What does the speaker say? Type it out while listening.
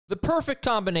The perfect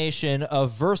combination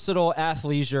of versatile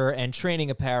athleisure and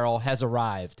training apparel has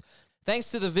arrived.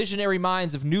 Thanks to the visionary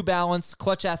minds of New Balance,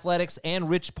 Clutch Athletics, and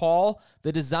Rich Paul,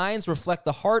 the designs reflect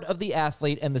the heart of the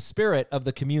athlete and the spirit of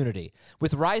the community.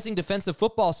 With rising defensive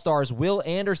football stars Will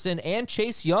Anderson and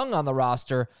Chase Young on the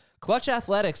roster, Clutch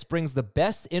Athletics brings the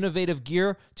best innovative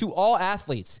gear to all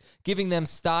athletes, giving them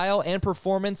style and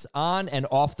performance on and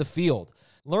off the field.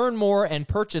 Learn more and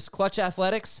purchase Clutch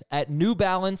Athletics at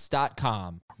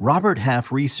newbalance.com. Robert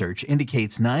Half research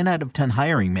indicates 9 out of 10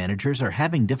 hiring managers are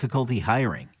having difficulty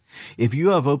hiring. If you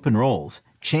have open roles,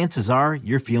 chances are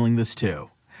you're feeling this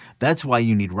too. That's why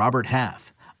you need Robert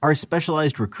Half. Our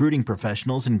specialized recruiting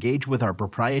professionals engage with our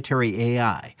proprietary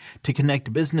AI to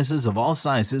connect businesses of all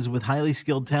sizes with highly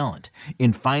skilled talent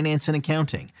in finance and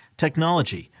accounting,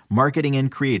 technology, marketing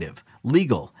and creative,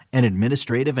 legal, and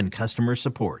administrative and customer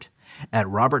support. At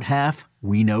Robert Half,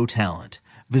 we know talent.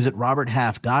 Visit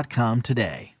roberthalf.com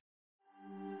today.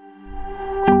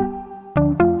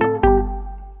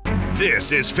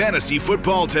 This is Fantasy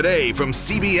Football Today from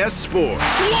CBS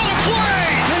Sports. What a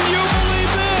play! Can you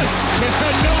believe this?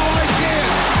 No, I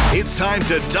can't. It's time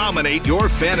to dominate your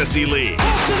fantasy league.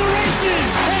 Off to the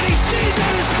races, and he stays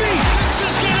on his feet. This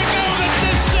is going to go the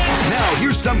distance. Now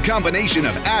here's some combination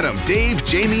of Adam, Dave,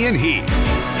 Jamie, and Heath.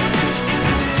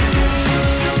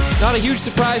 Not a huge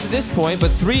surprise at this point,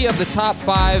 but 3 of the top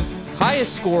 5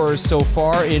 highest scorers so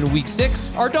far in Week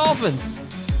 6 are Dolphins.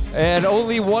 And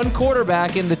only 1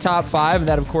 quarterback in the top 5, and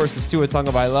that, of course, is Tua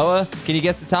Tagovailoa. Can you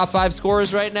guess the top 5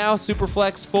 scorers right now?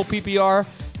 Superflex, full PPR,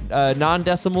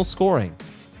 non-decimal scoring.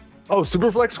 Oh,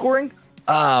 Superflex scoring?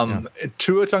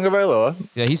 Tua Tagovailoa.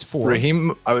 Yeah, he's 4.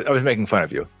 Raheem, I was making fun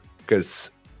of you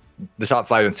because the top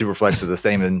 5 in Superflex are the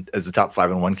same as the top 5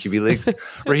 in 1 QB leagues.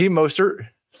 Raheem Mostert.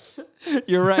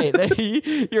 You're right.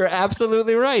 You're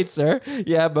absolutely right, sir.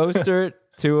 Yeah, Mostert,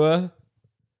 Tua.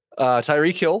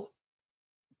 Tyreek Hill.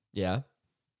 Yeah.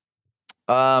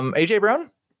 AJ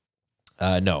Brown?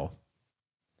 No.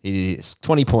 He's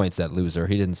 20 points, that loser.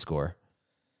 He didn't score.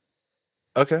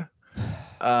 Okay.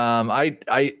 I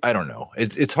don't know.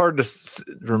 It's hard to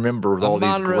remember with all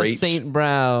these great St.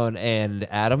 Brown and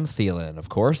Adam Thielen, of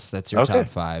course. That's your top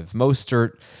 5.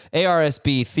 Mostert,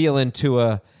 ARSB, Thielen,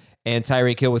 Tua, and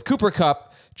Tyreek Hill with Cooper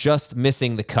Kupp just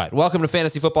missing the cut. Welcome to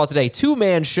Fantasy Football Today.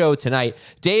 2-man show tonight.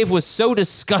 Dave was so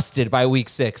disgusted by Week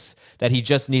 6 that he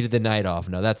just needed the night off.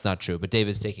 No, that's not true, but Dave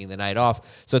is taking the night off.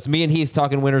 So it's me and Heath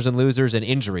talking winners and losers and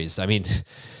injuries. I mean,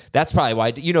 that's probably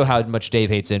why. You know how much Dave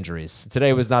hates injuries.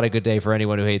 Today was not a good day for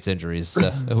anyone who hates injuries.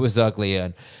 It was ugly.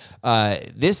 And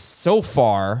this so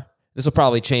far... This will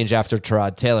probably change after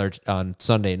Tyrod Taylor on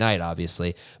Sunday night,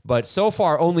 obviously. But so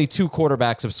far, only 2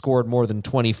 quarterbacks have scored more than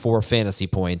 24 fantasy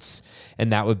points,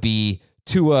 and that would be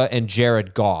Tua and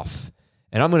Jared Goff.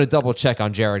 And I'm going to double-check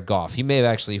on Jared Goff. He may have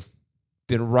actually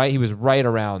been right. He was right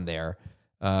around there.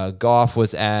 Goff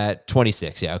was at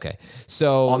 26. Yeah, okay.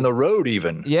 So on the road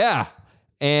even. Yeah.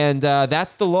 And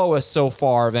that's the lowest so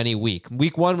far of any week.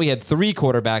 Week 1, we had 3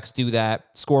 quarterbacks do that,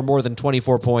 score more than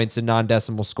 24 points in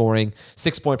non-decimal scoring,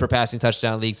 6-point per passing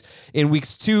touchdown leagues. In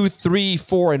weeks 2, 3,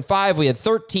 4, and 5, we had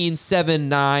 13, 7,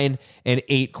 9, and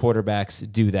 8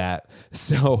 quarterbacks do that.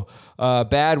 So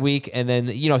bad week. And then,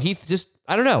 Heath just,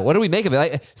 I don't know. What do we make of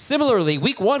it? Similarly,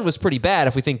 week 1 was pretty bad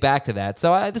if we think back to that.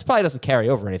 So this probably doesn't carry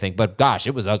over anything. But gosh,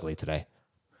 it was ugly today.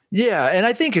 Yeah, and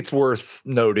I think it's worth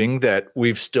noting that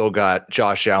we've still got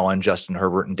Josh Allen, Justin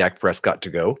Herbert, and Dak Prescott to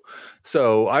go.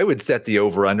 So I would set the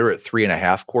over/under at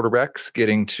 3.5 quarterbacks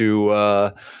getting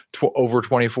to over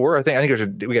 24. I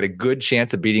think we got a good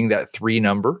chance of beating that 3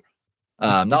 number.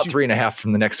 Not 3.5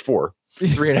 from the next 4,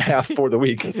 3.5 for the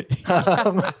week.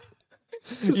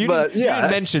 You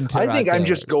didn't mention Tyrod I think Taylor. I'm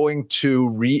just going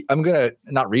to I'm going to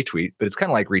not retweet, but it's kind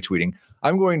of like retweeting.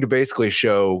 I'm going to basically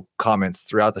show comments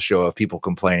throughout the show of people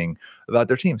complaining about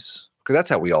their teams because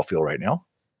that's how we all feel right now.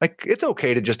 Like it's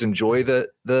okay to just enjoy the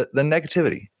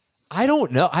negativity. I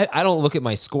don't know. I don't look at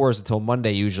my scores until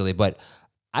Monday usually, but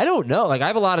I don't know. Like I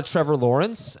have a lot of Trevor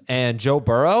Lawrence and Joe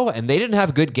Burrow, and they didn't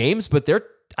have good games, but they're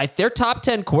top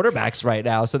 10 quarterbacks right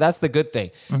now. So that's the good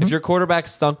thing. Mm-hmm. If your quarterback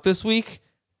stunk this week,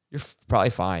 you're probably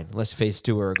fine unless you face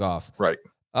Tua or Goff. Right.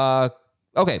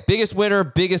 Okay. Biggest winner,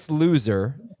 biggest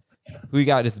loser. Who you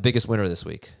got is the biggest winner this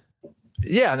week?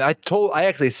 Yeah, and I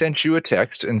actually sent you a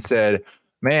text and said,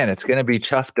 "Man, it's going to be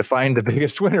tough to find the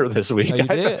biggest winner this week."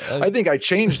 I think I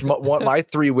changed my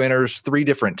 3 winners 3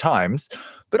 different times,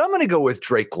 but I'm going to go with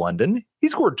Drake London. He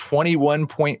scored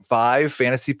 21.5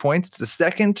 fantasy points. It's the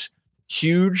second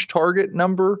huge target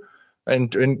number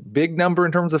and big number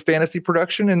in terms of fantasy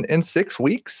production in 6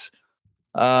 weeks.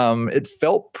 It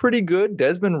felt pretty good.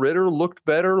 Desmond Ridder looked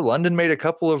better. London made a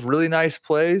couple of really nice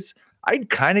plays. I'd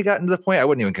kind of gotten to the point I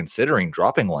wasn't even considering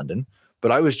dropping London,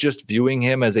 but I was just viewing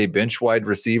him as a bench wide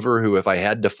receiver who, if I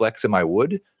had to flex him, I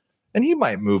would. And he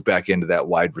might move back into that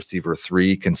wide receiver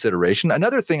 3 consideration.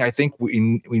 Another thing I think we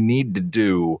need to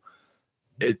do,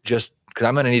 it just because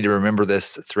I'm going to need to remember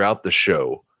this throughout the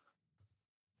show.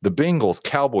 The Bengals,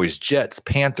 Cowboys, Jets,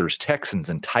 Panthers, Texans,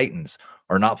 and Titans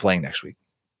are not playing next week.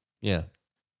 Yeah.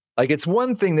 Like, it's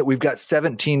one thing that we've got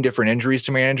 17 different injuries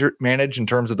to manage in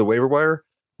terms of the waiver wire.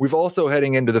 We've also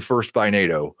heading into the first bye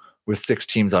NATO with 6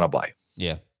 teams on a bye.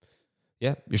 Yeah.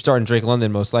 Yeah. You're starting Drake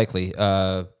London most likely.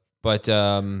 But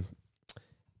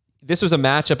this was a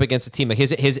matchup against a team. Like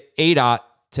his ADOT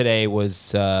today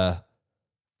was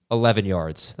 11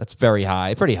 yards. That's very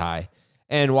high, pretty high.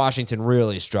 And Washington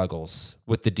really struggles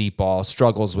with the deep ball,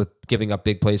 struggles with giving up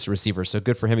big plays to receivers. So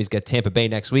good for him. He's got Tampa Bay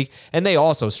next week, and they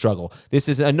also struggle. This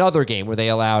is another game where they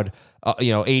allowed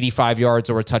 85 yards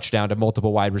or a touchdown to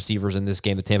multiple wide receivers in this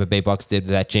game. The Tampa Bay Bucks did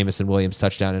that Jameson Williams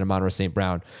touchdown and Amon-Ra St.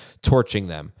 Brown torching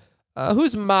them.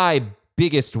 Who's my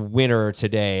biggest winner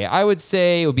today? I would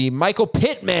say it would be Michael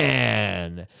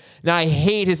Pittman. Now, I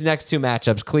hate his next 2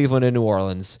 matchups, Cleveland and New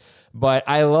Orleans, but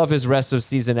I love his rest of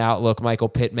season outlook, Michael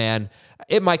Pittman.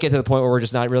 It might get to the point where we're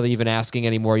just not really even asking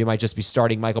anymore. You might just be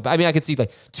starting Michael. I mean, I could see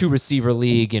like 2 receiver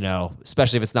league,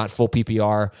 especially if it's not full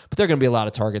PPR, but there are going to be a lot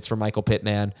of targets for Michael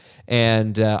Pittman.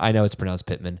 And I know it's pronounced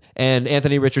Pittman. And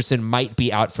Anthony Richardson might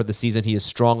be out for the season. He is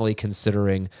strongly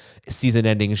considering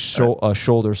season-ending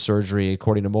shoulder surgery,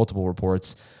 according to multiple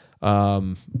reports.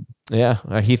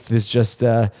 Heath is just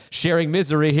sharing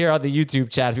misery here on the YouTube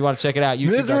chat. If you want to check it out,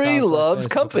 misery loves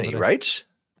company, right?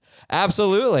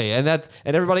 Absolutely, and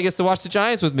everybody gets to watch the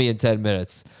Giants with me in 10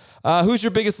 minutes. Who's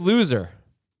your biggest loser?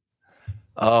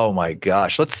 Oh my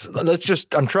gosh, let's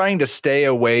just. I'm trying to stay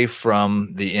away from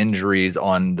the injuries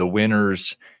on the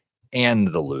winners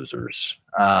and the losers.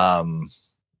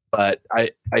 But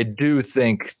I do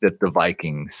think that the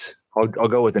Vikings. I'll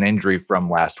go with an injury from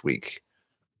last week.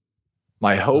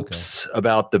 My hopes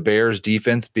about the Bears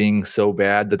defense being so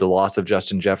bad that the loss of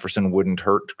Justin Jefferson wouldn't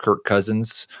hurt Kirk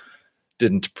Cousins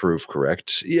didn't prove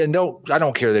correct. Yeah, no, I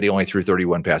don't care that he only threw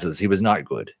 31 passes. He was not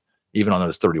good, even on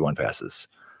those 31 passes.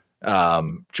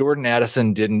 Jordan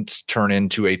Addison didn't turn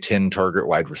into a 10-target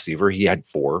wide receiver. He had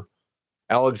 4.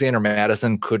 Alexander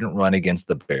Mattison couldn't run against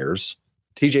the Bears.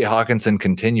 TJ Hawkinson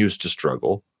continues to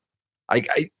struggle.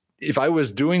 If I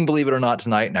was doing Believe It or Not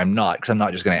tonight, and I'm not, because I'm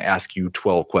not just going to ask you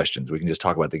 12 questions. We can just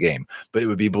talk about the game. But it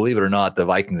would be, believe it or not, the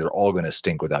Vikings are all going to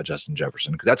stink without Justin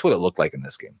Jefferson, because that's what it looked like in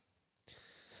this game.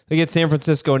 They get San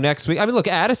Francisco next week. I mean, look,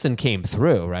 Addison came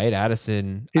through, right?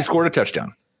 He scored a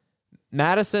touchdown.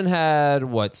 Madison had,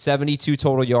 72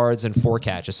 total yards and 4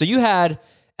 catches. So you had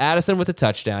Addison with a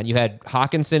touchdown. You had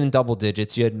Hawkinson in double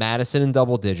digits. You had Madison in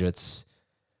double digits.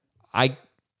 I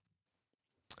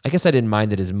guess I didn't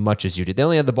mind it as much as you did. They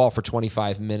only had the ball for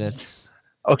 25 minutes.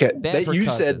 Okay, you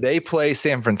said they play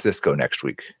San Francisco next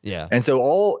week. Yeah. And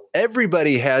so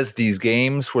everybody has these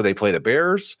games where they play the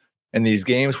Bears and these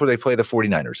games where they play the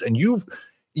 49ers. And you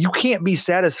can't be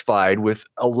satisfied with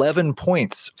 11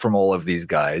 points from all of these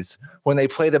guys when they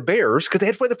play the Bears, because they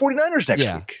have to play the 49ers next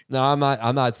week. No, I'm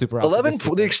not super 11.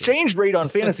 The exchange rate on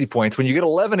fantasy points when you get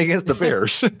 11 against the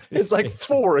Bears is like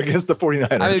 4 against the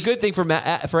 49ers. I mean, the good thing for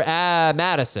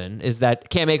Madison is that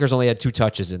Cam Akers only had 2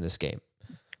 touches in this game.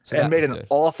 So and made an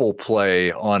awful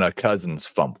play on a Cousins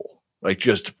fumble. Like,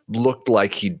 just looked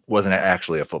like he wasn't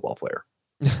actually a football player.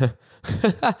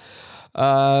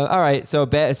 All right, so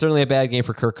it's certainly a bad game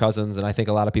for Kirk Cousins, and I think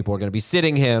a lot of people are going to be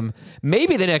sitting him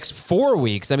maybe the next 4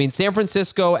 weeks. I mean, San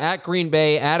Francisco, at Green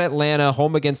Bay, at Atlanta,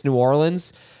 home against New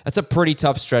Orleans. That's a pretty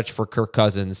tough stretch for Kirk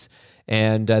Cousins,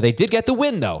 and they did get the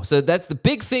win, though. So that's the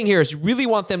big thing here is you really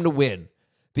want them to win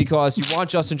because you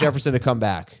want Justin Jefferson to come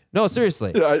back. No,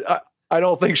 seriously. I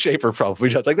don't think Schaefer probably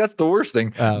just like that's the worst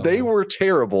thing. They were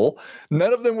terrible.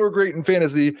 None of them were great in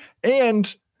fantasy,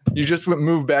 and you just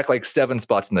moved back like 7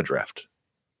 spots in the draft.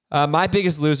 My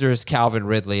biggest loser is Calvin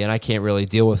Ridley, and I can't really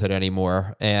deal with it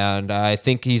anymore. And I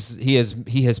think he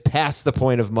has passed the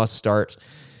point of must start.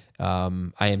 I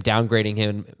am downgrading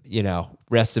him.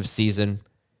 Rest of season.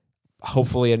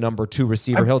 Hopefully a number 2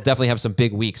 receiver. He'll definitely have some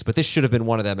big weeks, but this should have been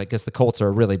one of them because the Colts are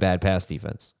a really bad pass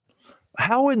defense.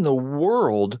 How in the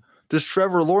world does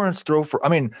Trevor Lawrence throw for? I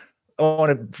mean, I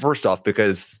want to first off,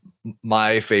 because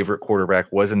my favorite quarterback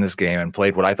was in this game and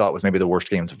played what I thought was maybe the worst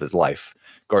games of his life,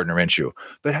 Gardner Minshew.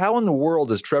 But how in the world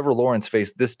does Trevor Lawrence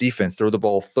face this defense, throw the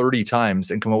ball 30 times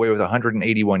and come away with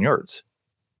 181 yards?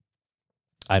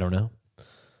 I don't know.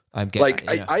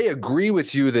 I agree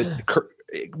with you that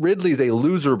Ridley's a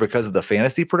loser because of the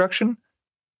fantasy production.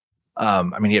 I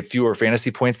mean, he had fewer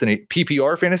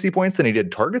PPR fantasy points than he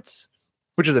did targets,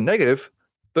 which is a negative.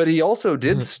 But he also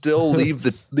did still lead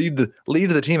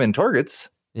the team in targets.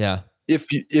 Yeah.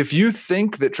 If you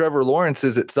think that Trevor Lawrence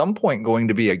is at some point going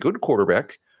to be a good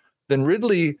quarterback, then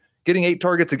Ridley getting 8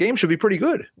 targets a game should be pretty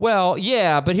good. Well,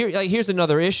 yeah, but here's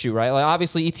another issue, right? Like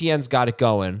obviously ETN's got it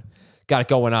going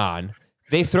on.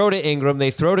 They throw to Ingram,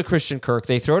 they throw to Christian Kirk,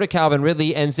 they throw to Calvin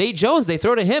Ridley, and Zay Jones, they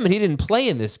throw to him, and he didn't play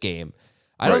in this game.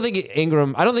 I don't think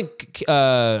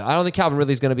Calvin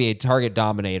Ridley's going to be a target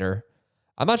dominator.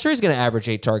 I'm not sure he's going to average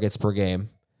 8 targets per game.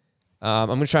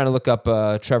 I'm trying to look up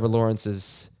Trevor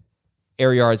Lawrence's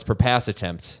air yards per pass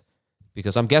attempt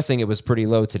because I'm guessing it was pretty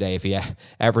low today if he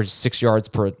averaged 6 yards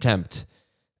per attempt.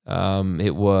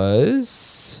 It was,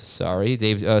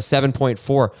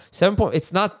 7.4.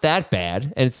 It's not that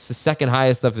bad, and it's the second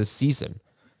highest of his season.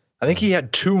 I think he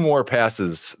had 2 more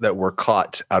passes that were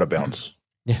caught out of bounds.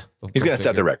 Yeah. He's going to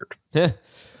set the record.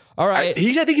 All right.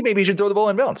 I think maybe he should throw the ball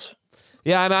in bounds.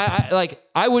 Yeah,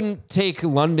 I wouldn't take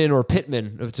London or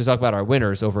Pittman to talk about our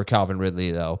winners over Calvin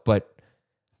Ridley, though. But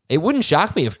it wouldn't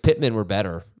shock me if Pittman were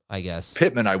better, I guess.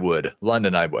 Pittman, I would.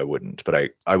 London, I wouldn't.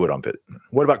 But I would on Pittman.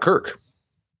 What about Kirk?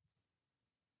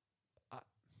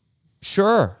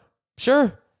 Sure.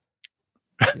 Sure.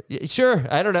 I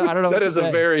don't know. That is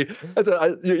you're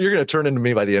going to turn into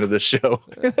me by the end of this show.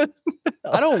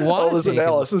 I don't want all this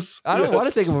analysis. I don't want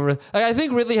to take him. I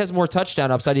think Ridley has more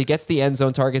touchdown upside. He gets the end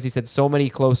zone targets. He's had so many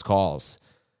close calls.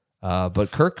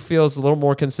 But Kirk feels a little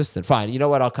more consistent. Fine. You know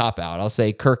what? I'll cop out. I'll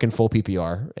say Kirk in full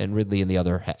PPR and Ridley in the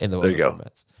other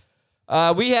formats.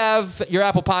 We have your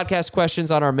Apple Podcast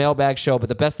questions on our mailbag show, but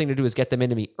the best thing to do is get them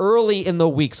into me early in the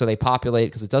week so they populate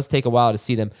because it does take a while to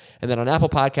see them. And then on Apple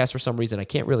Podcasts, for some reason, I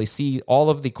can't really see all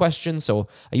of the questions, so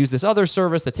I use this other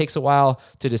service that takes a while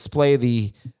to display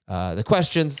the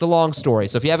questions. It's a long story.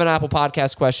 So if you have an Apple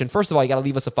Podcast question, first of all, you got to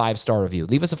leave us a 5-star review.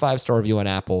 Leave us a 5-star review on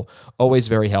Apple. Always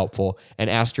very helpful. And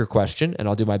ask your question, and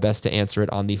I'll do my best to answer it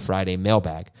on the Friday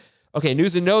mailbag. Okay,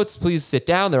 news and notes. Please sit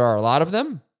down. There are a lot of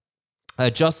them.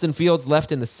 Justin Fields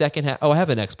left in the second half. Oh, I have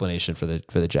an explanation for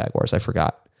the Jaguars. I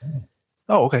forgot.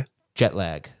 Oh, okay. Jet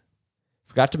lag.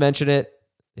 Forgot to mention it.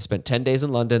 They spent 10 days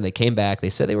in London. They came back. They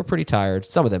said they were pretty tired.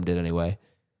 Some of them did anyway.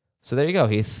 So there you go,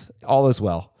 Heath. All is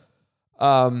well.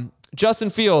 Justin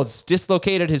Fields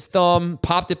dislocated his thumb,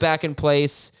 popped it back in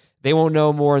place. They won't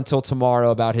know more until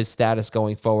tomorrow about his status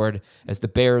going forward as the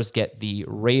Bears get the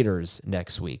Raiders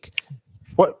next week.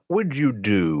 What would you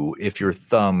do if your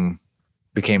thumb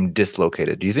became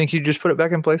dislocated? Do you think you'd just put it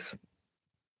back in place?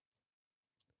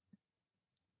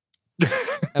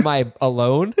 Am I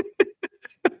alone?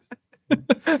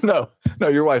 No,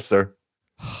 your wife, sir.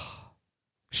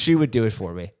 She would do it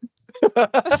for me.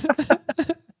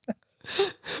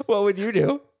 What would you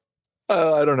do?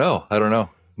 I don't know.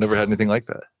 Never had anything like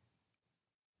that.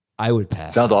 I would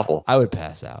pass. Sounds awful. I would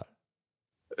pass out.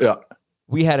 Yeah.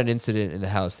 We had an incident in the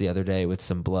house the other day with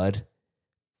some blood.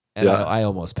 And yeah. I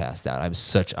almost passed out.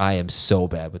 I am so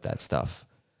bad with that stuff.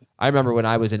 I remember when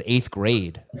I was in 8th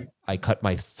grade, I cut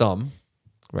my thumb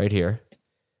right here.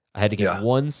 I had to get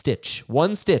one stitch,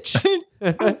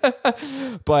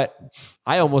 but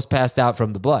I almost passed out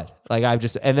from the blood.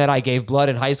 And then I gave blood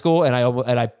in high school and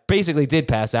I basically did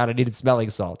pass out. I needed smelling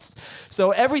salts.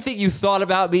 So everything you thought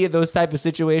about me in those type of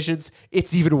situations,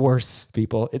 it's even worse,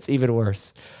 people. It's even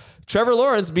worse. Trevor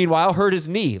Lawrence, meanwhile, hurt his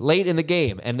knee late in the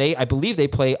game, and I believe they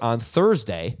play on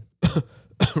Thursday,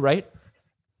 right?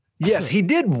 Yes, he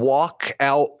did walk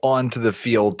out onto the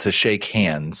field to shake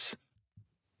hands.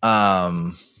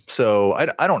 So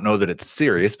I don't know that it's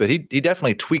serious, but he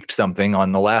definitely tweaked something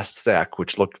on the last sack,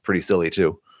 which looked pretty silly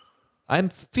too. I'm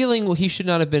feeling he should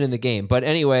not have been in the game, but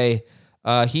anyway.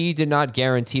 He did not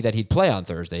guarantee that he'd play on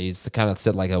Thursday. He's kind of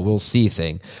said like a we'll see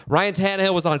thing. Ryan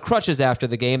Tannehill was on crutches after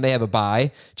the game. They have a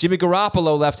bye. Jimmy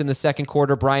Garoppolo left in the second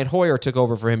quarter. Brian Hoyer took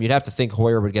over for him. You'd have to think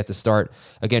Hoyer would get the start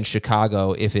against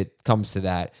Chicago if it comes to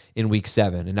that in week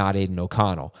 7 and not Aiden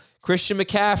O'Connell. Christian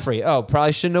McCaffrey. Oh,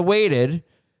 probably shouldn't have waited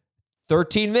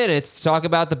 13 minutes to talk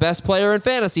about the best player in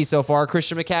fantasy so far.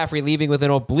 Christian McCaffrey leaving with an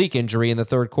oblique injury in the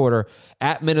third quarter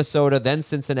at Minnesota, then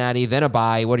Cincinnati, then a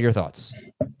bye. What are your thoughts?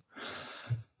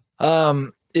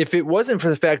 If it wasn't for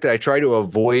the fact that I try to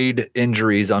avoid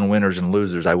injuries on winners and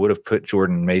losers, I would have put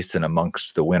Jordan Mason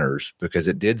amongst the winners because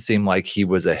it did seem like he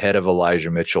was ahead of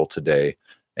Elijah Mitchell today.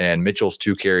 And Mitchell's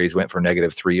 2 carries went for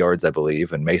 -3 yards, I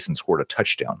believe, and Mason scored a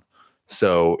touchdown.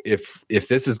 So if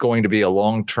this is going to be a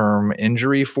long-term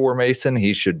injury for Mason,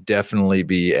 he should definitely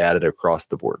be added across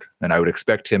the board. And I would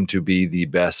expect him to be the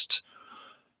best,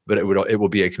 but it will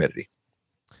be a committee.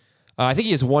 I think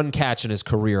he has one catch in his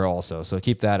career also, so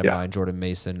keep that in mind, Jordan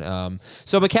Mason.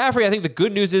 So McCaffrey, I think the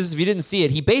good news is, if you didn't see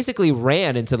it, he basically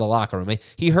ran into the locker room.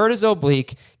 He hurt his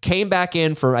oblique, came back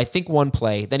in for, I think, one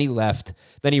play, then he left,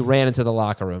 then he ran into the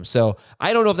locker room. So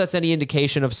I don't know if that's any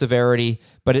indication of severity,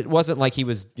 but it wasn't like he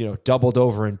was, doubled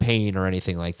over in pain or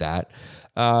anything like that.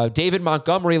 David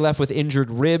Montgomery left with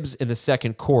injured ribs in the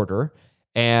second quarter,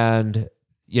 and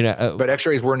but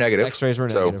X-rays were negative. X-rays were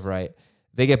negative, right?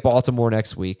 They get Baltimore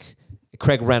next week.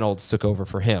 Craig Reynolds took over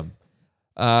for him.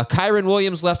 Kyron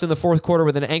Williams left in the fourth quarter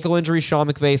with an ankle injury. Sean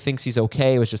McVay thinks he's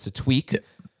okay. It was just a tweak. Yep.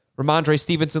 Ramondre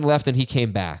Stevenson left, and he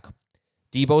came back.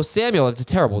 Deebo Samuel, it's a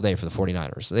terrible day for the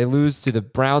 49ers. They lose to the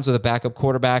Browns with a backup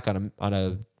quarterback on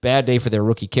a bad day for their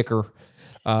rookie kicker.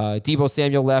 Deebo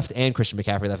Samuel left, and Christian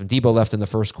McCaffrey left. And Deebo left in the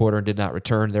first quarter and did not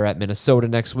return. They're at Minnesota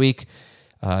next week.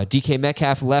 DK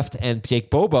Metcalf left, and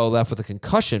Jake Bobo left with a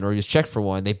concussion, or he was checked for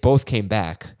one. They both came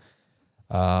back.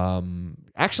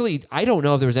 Actually, I don't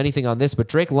know if there was anything on this, but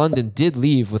Drake London did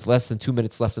leave with less than 2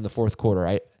 minutes left in the fourth quarter.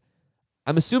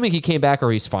 I'm assuming he came back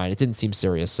or he's fine. It didn't seem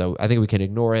serious, so I think we can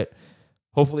ignore it.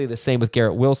 Hopefully the same with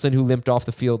Garrett Wilson, who limped off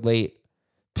the field late.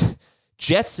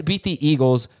 Jets beat the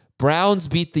Eagles. Browns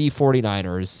beat the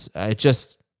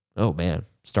 49ers. Oh man,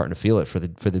 starting to feel it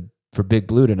for Big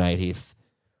Blue tonight, Heath.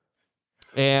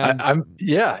 And I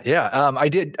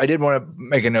did want to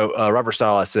make a note. Robert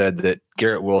Saleh said that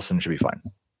Garrett Wilson should be fine.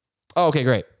 Oh, okay,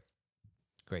 great.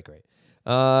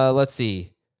 Let's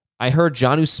see. I heard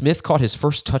Jonnu Smith caught his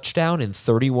first touchdown in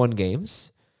 31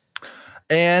 games.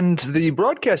 And the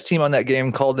broadcast team on that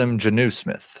game called him Jonnu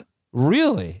Smith.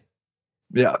 Really?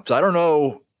 Yeah. So I don't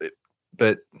know,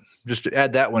 but just to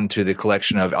add that one to the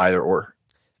collection of either or.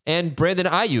 And Brandon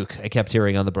Ayuk, I kept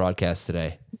hearing on the broadcast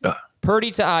today. Yeah.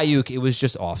 Purdy to Ayuk, it was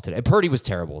just off today. Purdy was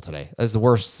terrible today. That was the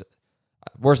worst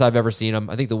I've ever seen him.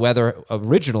 I think the weather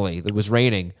originally, it was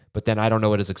raining, but then I don't know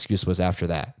what his excuse was after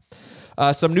that.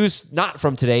 Some news not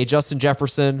from today. Justin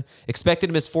Jefferson expected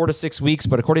to miss 4 to 6 weeks,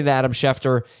 but according to Adam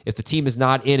Schefter, if the team is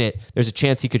not in it, there's a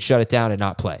chance he could shut it down and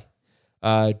not play.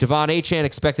 Devon Achane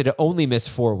expected to only miss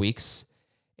 4 weeks.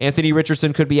 Anthony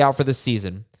Richardson could be out for the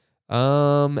season.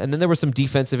 And then there were some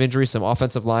defensive injuries, some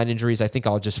offensive line injuries. I think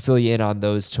I'll just fill you in on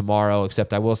those tomorrow,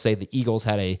 except I will say the Eagles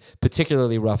had a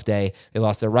particularly rough day. They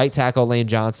lost their right tackle, Lane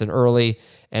Johnson, early,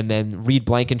 and then Reed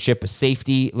Blankenship, a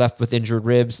safety, left with injured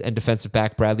ribs, and defensive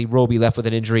back Bradley Roby left with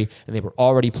an injury, and they were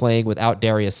already playing without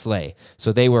Darius Slay.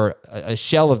 So they were a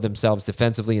shell of themselves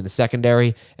defensively in the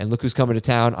secondary, and look who's coming to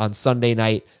town on Sunday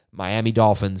night, Miami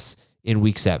Dolphins in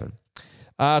Week 7.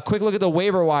 Quick look at the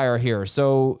waiver wire here.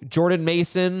 So Jordan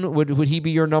Mason, would he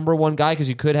be your number one guy? Because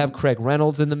you could have Craig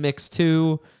Reynolds in the mix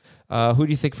too. Who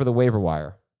do you think for the waiver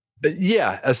wire?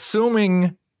 Yeah,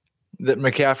 assuming that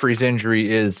McCaffrey's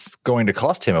injury is going to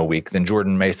cost him a week, then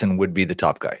Jordan Mason would be the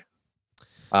top guy.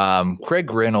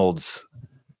 Craig Reynolds,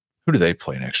 who do they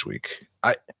play next week?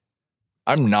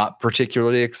 I'm not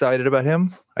particularly excited about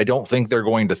him. I don't think they're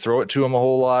going to throw it to him a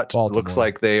whole lot. Baltimore. It looks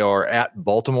like they are at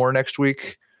Baltimore next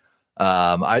week.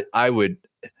 I would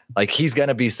he's going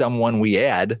to be someone we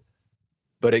add,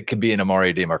 but it could be an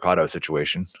Amari DeMarcado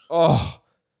situation. Oh,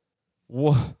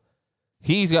 we're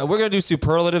going to do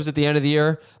superlatives at the end of the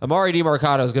year. Amari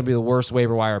DeMarcado is going to be the worst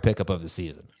waiver wire pickup of the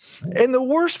season. And the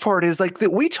worst part is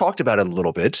that we talked about it a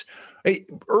little bit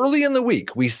early in the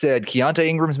week. We said Keontae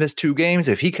Ingram's missed 2 games.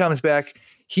 If he comes back,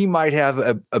 he might have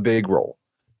a big role,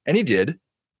 and he did.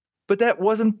 But that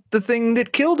wasn't the thing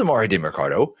that killed Amari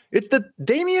DeMarcado. It's that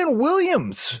Damian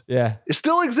Williams it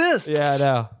still exists. Yeah, I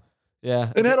know.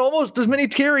 Yeah. And had almost as many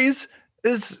carries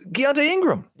as Keontae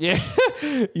Ingram. Yeah.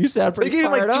 You sound pretty fired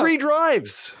up. They gave him 3 up.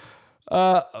 drives.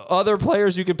 Other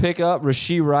players you could pick up,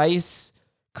 Rashee Rice,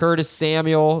 Curtis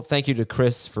Samuel. Thank you to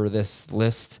Chris for this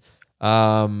list.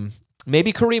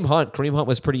 Maybe Kareem Hunt. Kareem Hunt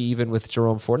was pretty even with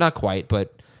Jerome Ford. Not quite,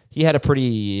 but he had a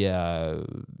pretty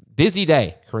busy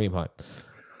day, Kareem Hunt.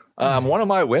 One of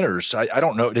my winners, I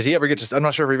don't know. Did he ever get to, I'm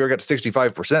not sure if he ever got to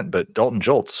 65%, but Dalton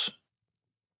Schultz.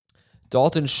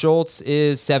 Dalton Schultz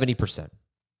is 70%.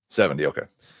 70, okay.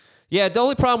 Yeah, the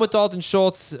only problem with Dalton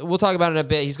Schultz, we'll talk about it in a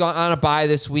bit. He's gone on a bye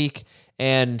this week,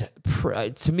 and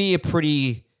to me, a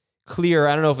pretty clear,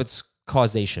 I don't know if it's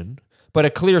causation, but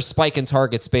a clear spike in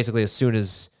targets basically as soon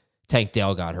as Tank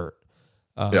Dell got hurt.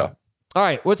 Yeah. All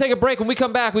right, we'll take a break. When we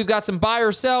come back, we've got some buy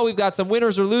or sell. We've got some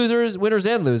winners and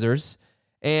losers.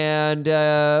 And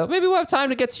maybe we'll have time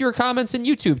to get to your comments in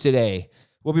YouTube today.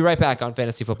 We'll be right back on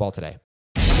Fantasy Football Today.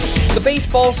 The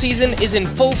baseball season is in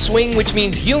full swing, which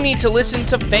means you need to listen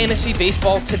to Fantasy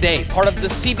Baseball Today, part of the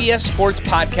CBS Sports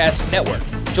Podcast Network.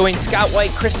 Join Scott White,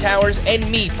 Chris Towers, and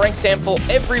me, Frank Stample,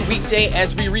 every weekday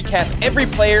as we recap every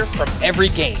player from every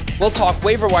game. We'll talk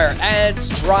waiver wire ads,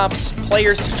 drops,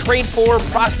 players to trade for,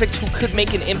 prospects who could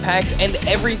make an impact, and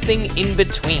everything in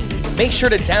between. Make sure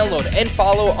to download and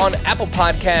follow on Apple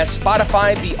Podcasts,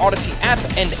 Spotify, the Odyssey app,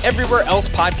 and everywhere else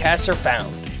podcasts are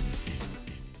found.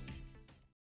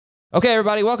 Okay,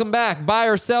 everybody, welcome back. Buy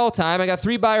or sell time. I got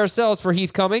 3 buy or sells for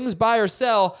Heath Cummings. Buy or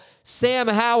sell, Sam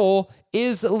Howell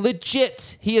is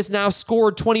legit. He has now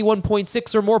scored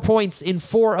 21.6 or more points in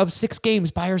 4 of 6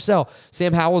 games. Buy or sell,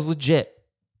 Sam Howell's legit.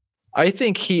 I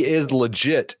think he is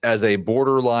legit as a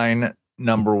borderline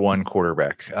number 1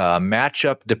 quarterback,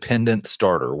 matchup dependent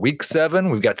starter. Week 7,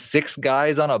 we've got 6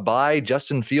 guys on a bye.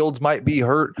 Justin Fields might be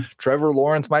hurt. Trevor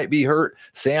Lawrence might be hurt.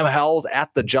 Sam Howell's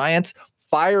at the Giants.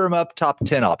 Fire him up, top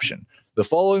 10 option. The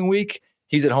following week,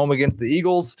 he's at home against the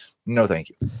Eagles. No, thank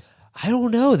you. I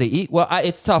don't know.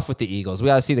 It's tough with the Eagles. We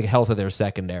got to see the health of their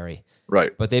secondary.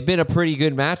 Right. But they've been a pretty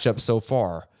good matchup so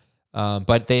far.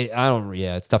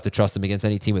 It's tough to trust them against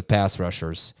any team with pass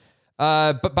rushers.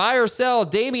 But buy or sell,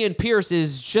 Dameon Pierce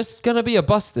is just going to be a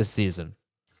bust this season.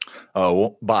 Oh,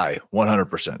 well, buy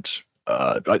 100%.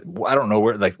 I don't know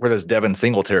where this Devin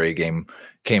Singletary game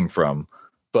came from,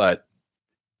 but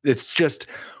it's just,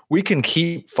 we can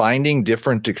keep finding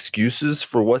different excuses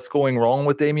for what's going wrong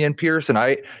with Dameon Pierce.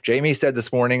 And Jamie said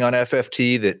this morning on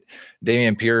FFT that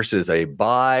Dameon Pierce is a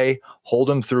buy,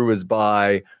 hold him through his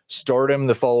buy, start him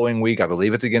the following week. I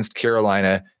believe it's against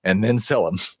Carolina, and then sell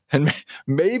him. And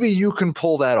maybe you can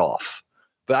pull that off,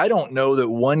 but I don't know that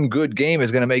one good game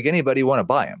is going to make anybody want to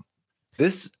buy him.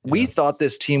 We thought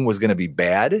this team was going to be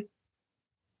bad,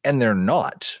 and they're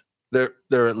not. They're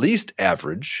at least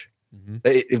average. Mm-hmm.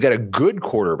 They've got a good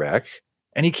quarterback,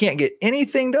 and he can't get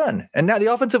anything done. And now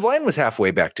the offensive line was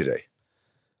halfway back today.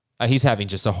 He's having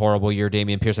just a horrible year,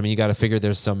 Dameon Pierce. I mean, you got to figure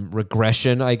there's some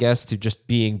regression, I guess, to just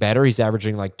being better. He's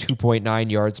averaging like 2.9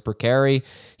 yards per carry.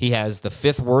 He has the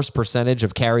 5th worst percentage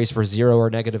of carries for 0 or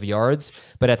negative yards.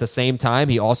 But at the same time,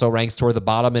 he also ranks toward the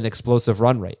bottom in explosive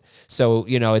run rate. So,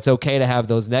 it's okay to have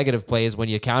those negative plays when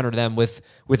you counter them with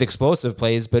explosive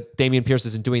plays. But Dameon Pierce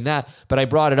isn't doing that. But I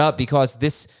brought it up because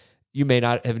you may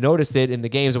not have noticed it in the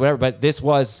games or whatever, but this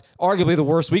was arguably the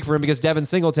worst week for him because Devin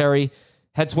Singletary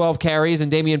had 12 carries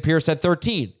and Dameon Pierce had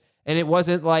 13. And it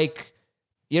wasn't like,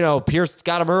 Pierce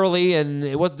got him early and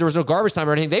there was no garbage time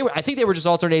or anything. I think they were just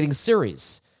alternating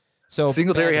series. So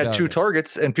Singletary had 2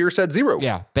 targets and Pierce had 0.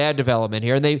 Yeah, bad development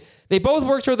here. And they both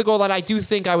worked toward the goal line. I do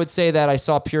think I would say that I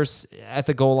saw Pierce at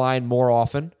the goal line more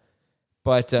often.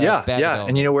 But yeah.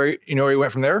 And you know where he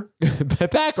went from there?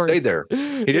 Backwards. Stayed there.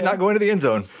 He did not go into the end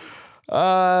zone.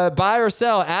 Buy or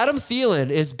sell, Adam Thielen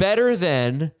is better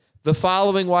than the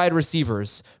following wide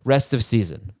receivers rest of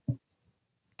season: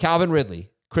 Calvin Ridley,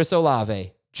 Chris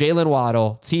Olave, Jalen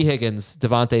Waddle, T. Higgins,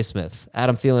 Devontae Smith.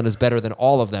 Adam Thielen is better than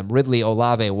all of them: Ridley,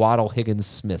 Olave, Waddle, Higgins,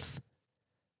 Smith.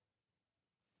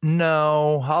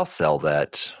 No, I'll sell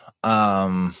that.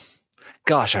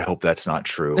 Gosh, I hope that's not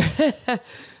true.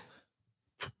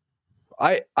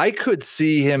 I could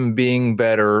see him being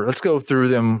better. Let's go through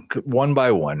them one by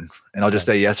one, and I'll just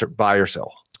say yes or buy or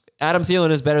sell. Adam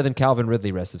Thielen is better than Calvin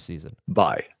Ridley rest of season.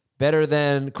 Buy. Better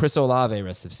than Chris Olave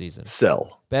rest of season.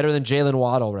 Sell. Better than Jalen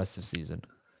Waddle rest of season.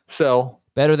 Sell.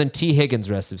 Better than T. Higgins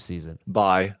rest of season.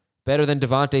 Buy. Better than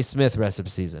Devontae Smith rest of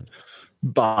season.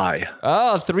 Buy.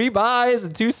 Oh, 3 buys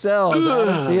and 2 sells.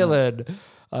 Adam Thielen.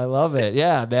 I love it.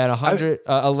 Yeah, man.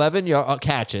 11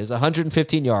 catches,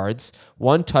 115 yards,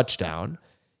 1 touchdown.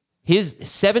 His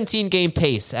 17-game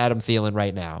pace, Adam Thielen,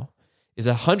 right now, is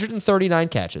 139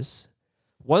 catches,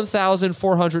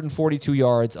 1,442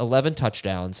 yards, 11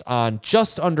 touchdowns on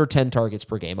just under 10 targets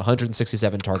per game,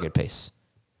 167 target pace.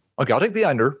 Okay, I'll take the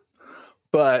under.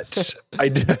 But I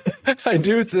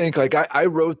do think, I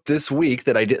wrote this week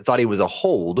that I thought he was a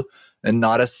hold and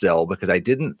not a sell because I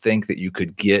didn't think that you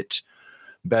could get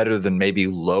better than maybe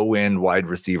low-end wide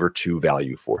receiver 2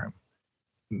 value for him.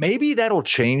 Maybe that'll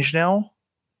change now.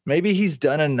 Maybe he's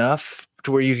done enough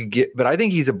to where you could get, but I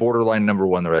think he's a borderline number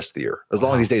 1 the rest of the year, as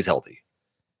long as he stays healthy.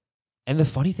 And the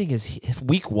funny thing is,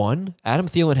 week 1, Adam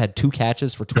Thielen had 2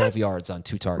 catches for 12 yards on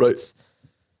 2 targets. Right.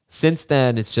 Since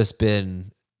then, it's just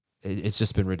been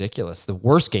ridiculous. The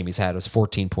worst game he's had was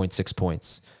 14.6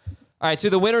 points. All right, to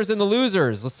the winners and the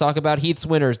losers. Let's talk about Heath's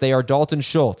winners. They are Dalton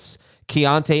Schultz,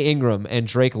 Keontae Ingram, and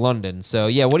Drake London. So,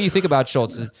 yeah, what do you think about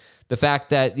Schultz? The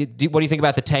fact that, what do you think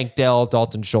about the Tank Dell,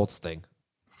 Dalton Schultz thing?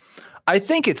 I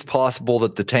think it's possible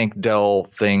that the Tank Dell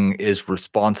thing is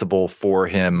responsible for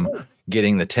him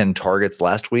getting the 10 targets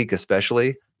last week,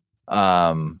 especially.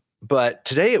 But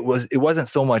today it wasn't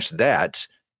so much that.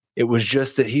 It was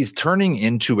just that he's turning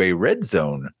into a red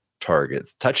zone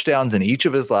target. Touchdowns in each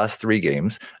of his last 3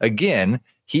 games. Again,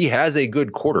 he has a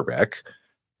good quarterback,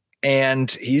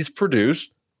 and he's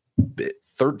produced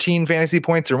 13 fantasy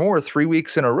points or more 3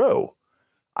 weeks in a row.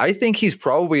 I think he's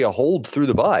probably a hold through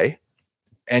the bye,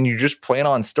 and you just plan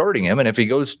on starting him. And if he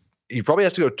goes, he probably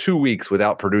has to go 2 weeks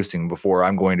without producing before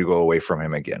I'm going to go away from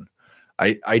him again.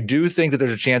 I do think that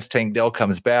there's a chance Tank Dell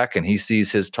comes back and he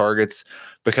sees his targets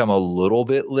become a little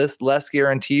bit less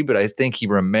guaranteed, but I think he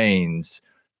remains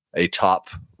a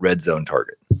top red zone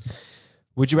target.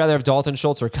 Would you rather have Dalton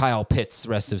Schultz or Kyle Pitts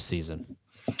rest of season?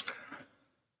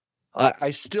 I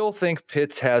still think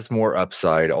Pitts has more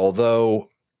upside, although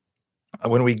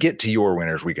when we get to your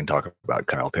winners, we can talk about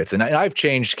Kyle Pitts. And I've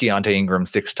changed Keontae Ingram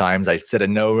 6 times. I said,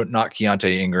 no, not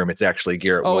Keontae Ingram. It's actually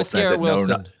Garrett Wilson. It's Garrett I said,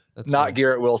 Wilson. No, not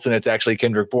Garrett Wilson. It's actually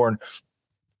Kendrick Bourne.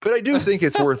 But I do think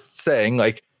it's worth saying,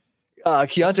 like,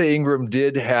 Keontae Ingram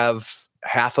did have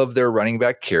half of their running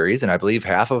back carries, and I believe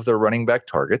half of their running back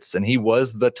targets, and he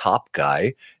was the top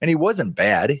guy, and he wasn't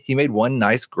bad. He made one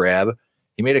nice grab.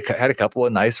 He had a couple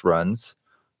of nice runs.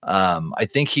 I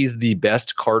think he's the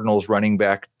best Cardinals running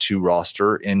back to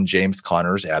roster in James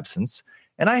Conner's absence,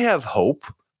 and I have hope.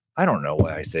 I don't know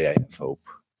why I say I have hope.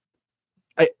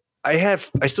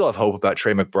 I still have hope about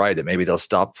Trey McBride that maybe they'll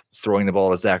stop throwing the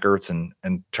ball to Zach Ertz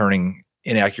and turning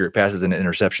inaccurate passes into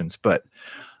interceptions. But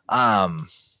I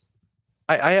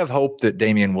have hope that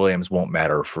Damian Williams won't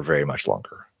matter for very much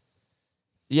longer.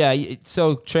 Yeah,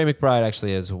 so Trey McBride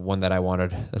actually is one that I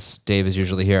wanted. As Dave is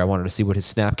usually here, I wanted to see what his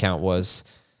snap count was.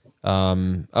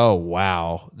 Oh,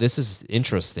 wow. This is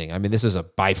interesting. I mean, this is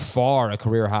by far a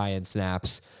career high in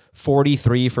snaps.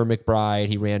 43 for McBride.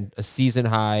 He ran a season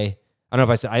high. I don't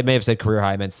know if I may have said career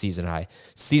high. I meant season high.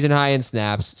 Season high in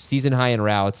snaps, season high in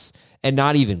routes, and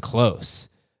not even close.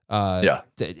 And,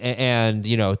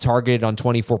 targeted on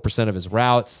 24% of his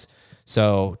routes.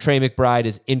 So Trey McBride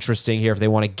is interesting here if they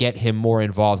want to get him more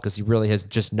involved, because he really has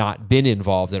just not been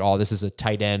involved at all. This is a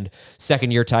tight end,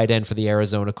 second-year tight end for the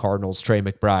Arizona Cardinals, Trey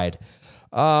McBride.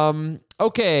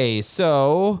 Okay,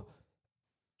 so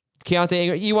Keontae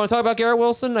Ingram, you want to talk about Garrett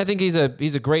Wilson? I think he's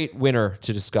a great winner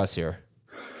to discuss here.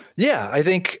 Yeah, I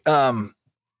think, and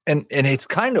it's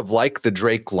kind of like the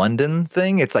Drake London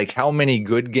thing. It's like, how many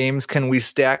good games can we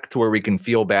stack to where we can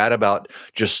feel bad about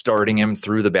just starting him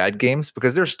through the bad games?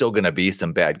 Because there's still going to be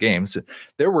some bad games.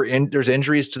 There's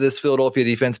injuries to this Philadelphia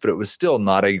defense, but it was still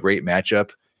not a great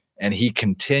matchup. And he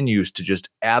continues to just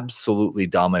absolutely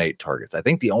dominate targets. I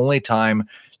think the only time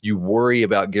you worry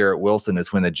about Garrett Wilson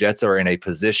is when the Jets are in a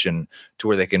position to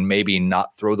where they can maybe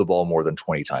not throw the ball more than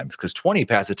 20 times, because 20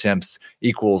 pass attempts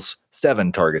equals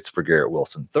 7 targets for Garrett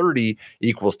Wilson. 30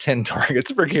 equals 10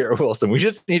 targets for Garrett Wilson. We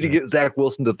just need to get Zach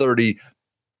Wilson to 30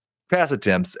 pass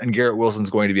attempts, and Garrett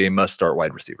Wilson's going to be a must-start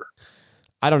wide receiver.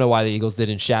 I don't know why the Eagles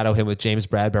didn't shadow him with James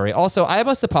Bradbury. Also, I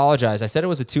must apologize. I said it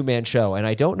was a 2-man show, and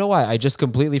I don't know why. I just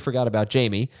completely forgot about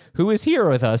Jamie, who is here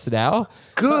with us now.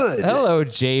 Good. Hello,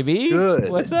 Jamie. Good.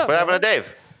 What's up? What happened to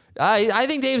Dave? I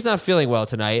think Dave's not feeling well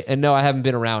tonight, and no, I haven't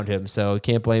been around him, so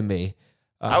can't blame me.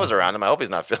 I was around him. I hope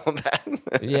he's not feeling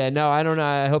bad. Yeah, no, I don't know.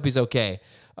 I hope he's okay.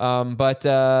 But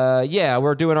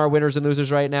we're doing our winners and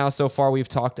losers right now. So far, we've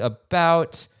talked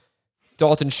about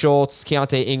Dalton Schultz,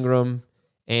 Keontae Ingram,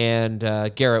 and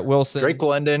Garrett Wilson. Drake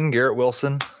London, Garrett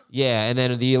Wilson. Yeah, and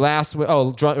then the last... Drake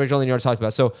London you already talked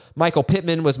about. So Michael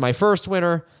Pittman was my first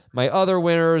winner. My other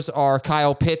winners are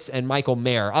Kyle Pitts and Michael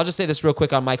Mayer. I'll just say this real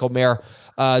quick on Michael Mayer.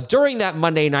 During that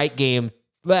Monday night game,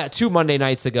 2 Monday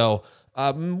nights ago,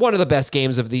 one of the best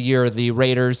games of the year, the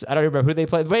Raiders... I don't remember who they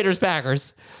played.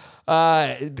 Raiders-Packers.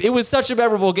 It was such a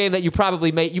memorable game that you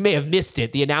may have missed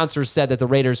it. The announcers said that the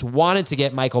Raiders wanted to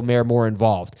get Michael Mayer more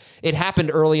involved. It happened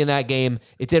early in that game.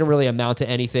 It didn't really amount to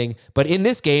anything. But in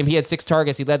this game, he had 6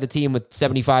 targets. He led the team with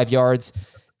 75 yards.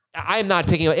 I'm not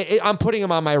picking him. I'm putting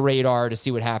him on my radar to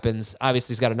see what happens.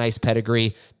 Obviously, he's got a nice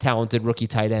pedigree, talented rookie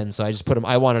tight end. So I just put him.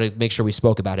 I wanted to make sure we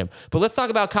spoke about him. But let's talk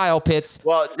about Kyle Pitts.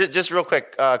 Well, just real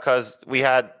quick, because we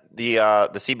had the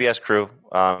CBS crew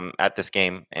at this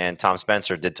game, and Tom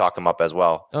Spencer did talk him up as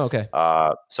well. Oh, okay.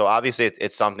 So obviously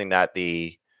it's something that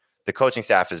the coaching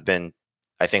staff has been,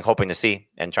 I think, hoping to see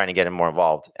and trying to get him more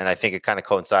involved. And I think it kind of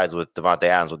coincides with Devontae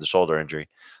Adams with the shoulder injury.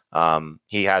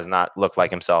 He has not looked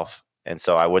like himself. And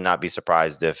so I would not be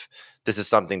surprised if this is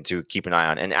something to keep an eye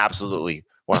on. And absolutely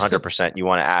 100% you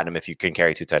want to add him if you can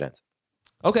carry 2 tight ends.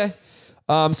 Okay.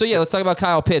 Let's talk about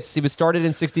Kyle Pitts. He was started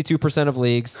in 62% of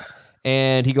leagues.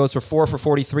 And he goes for 4 for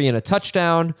 43 and a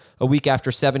touchdown a week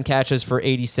after 7 catches for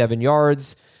 87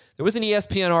 yards. There was an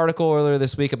ESPN article earlier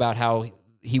this week about how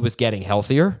he was getting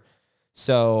healthier.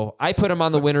 So I put him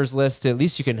on the winners list. At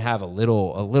least you can have a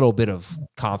little bit of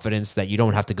confidence that you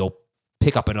don't have to go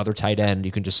pick up another tight end.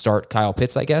 You can just start Kyle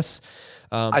Pitts, I guess.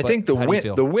 I think the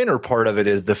winner part of it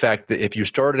is the fact that if you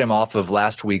started him off of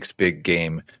last week's big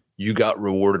game, you got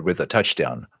rewarded with a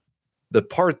touchdown. The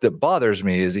part that bothers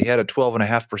me is he had a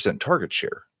 12.5% target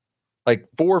share. Like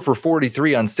 4 for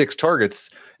 43 on 6 targets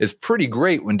is pretty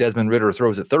great when Desmond Ridder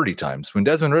throws it 30 times. When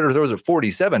Desmond Ridder throws it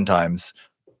 47 times,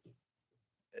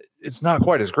 it's not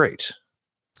quite as great.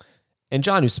 And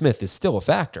Jonnu Smith is still a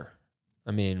factor.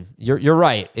 I mean, you're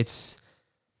right.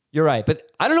 You're right, but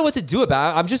I don't know what to do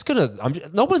about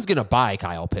it. No one's gonna buy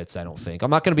Kyle Pitts. I don't think.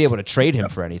 I'm not gonna be able to trade him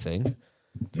for anything.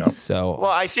 No. So,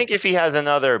 well, I think if he has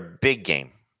another big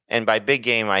game, and by big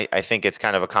game, I think it's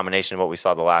kind of a combination of what we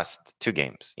saw the last 2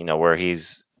 games. Where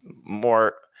he's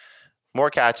more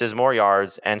catches, more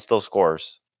yards, and still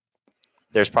scores.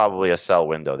 There's probably a sell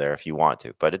window there if you want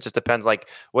to, but it just depends. Like,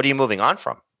 what are you moving on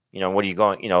from? What are you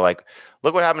going? Like,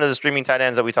 look what happened to the streaming tight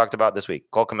ends that we talked about this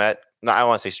week. Cole Kmet. No, I don't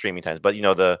want to say streaming tight ends, but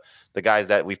the guys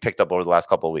that we've picked up over the last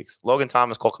couple of weeks. Logan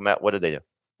Thomas, Cole Kmet. What did they do?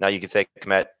 Now you could say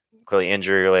Kmet clearly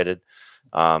injury related.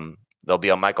 There'll be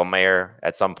a Michael Mayer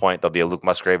at some point. There'll be a Luke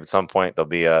Musgrave at some point. There'll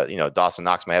be a Dawson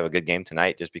Knox may have a good game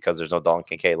tonight just because there's no Dalton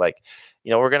Kincaid. Like,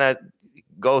 we're gonna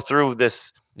go through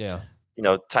this. Yeah.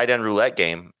 Tight end roulette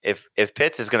game. If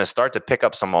Pitts is going to start to pick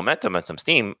up some momentum and some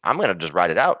steam, I'm going to just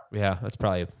ride it out. Yeah, that's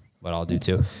probably what I'll do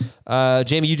too.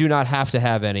 Jamie, you do not have to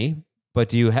have any, but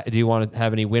do you want to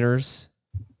have any winners,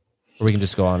 or we can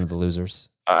just go on to the losers?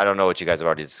 I don't know what you guys have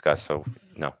already discussed, so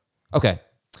no. Okay.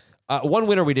 One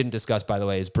winner we didn't discuss, by the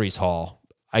way, is Breece Hall.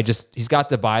 He's got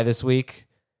the bye this week,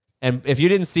 and if you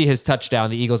didn't see his touchdown,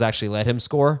 the Eagles actually let him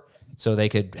score, so they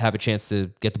could have a chance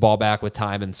to get the ball back with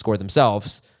time and score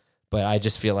themselves. But I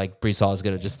just feel like Breece Hall is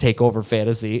going to just take over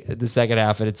fantasy in the second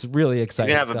half, and it's really exciting.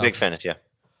 You're going to have a big finish, yeah.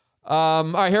 All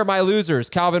right, here are my losers.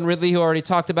 Calvin Ridley, who already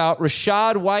talked about,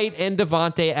 Rachaad White and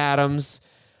Davante Adams.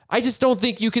 I just don't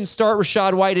think you can start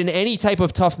Rachaad White in any type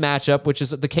of tough matchup, which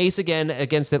is the case again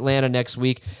against Atlanta next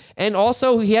week. And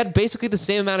also, he had basically the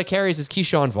same amount of carries as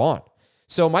Keyshawn Vaughn.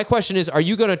 So my question is, are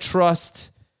you going to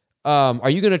trust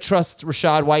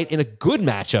Rachaad White in a good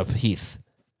matchup, Heath?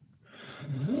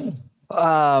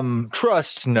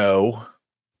 Trust no,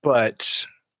 but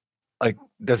like,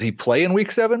 does he play in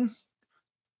week 7?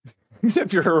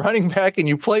 If you're a running back and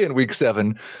you play in week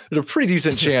 7, there's a pretty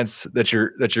decent chance that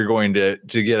you're going to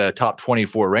get a top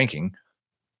 24 ranking.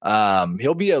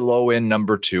 He'll be a low end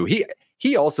number 2.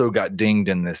 He also got dinged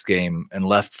in this game and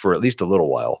left for at least a little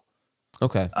while.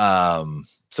 Okay.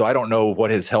 So I don't know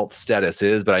what his health status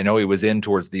is, but I know he was in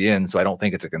towards the end, so I don't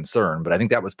think it's a concern. But I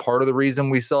think that was part of the reason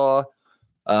we saw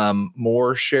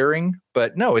more sharing.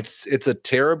 But no, it's a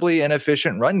terribly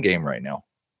inefficient run game right now.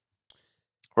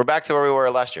 We're back to where we were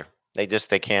last year. They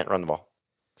can't run the ball.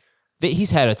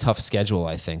 He's had a tough schedule,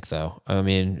 I think, though. I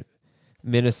mean,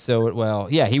 Minnesota, well,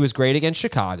 yeah, he was great against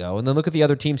Chicago. And then look at the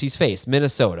other teams he's faced.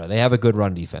 Minnesota, they have a good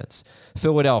run defense.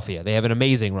 Philadelphia, they have an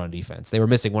amazing run defense. They were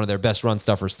missing one of their best run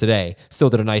stuffers today. Still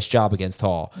did a nice job against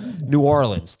Hall. New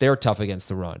Orleans, they're tough against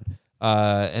the run.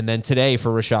 And then today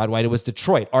for Rachaad White, it was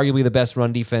Detroit, arguably the best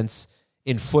run defense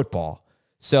in football.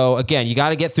 So, again, you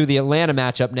got to get through the Atlanta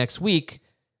matchup next week.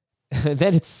 And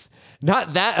then it's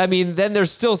not that. I mean, then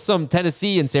there's still some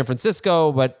Tennessee and San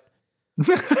Francisco, but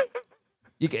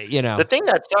you know. The thing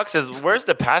that sucks is where's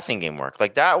the passing game work?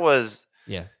 Like that was,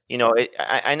 yeah.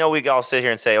 I know we all sit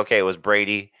here and say, okay, it was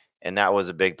Brady, and that was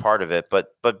a big part of it.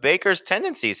 But Baker's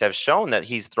tendencies have shown that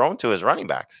he's thrown to his running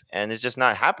backs, and it's just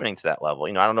not happening to that level.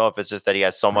 I don't know if it's just that he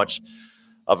has so much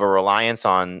of a reliance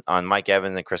on Mike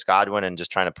Evans and Chris Godwin and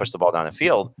just trying to push the ball down the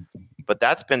field. But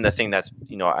that's been the thing that's,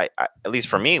 I at least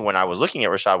for me, when I was looking at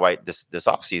Rachaad White this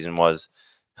offseason, was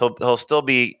he'll still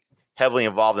be heavily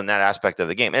involved in that aspect of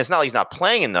the game. And it's not like he's not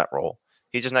playing in that role.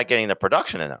 He's just not getting the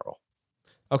production in that role.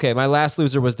 Okay, my last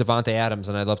loser was Davante Adams,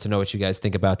 and I'd love to know what you guys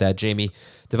think about that. Jamie,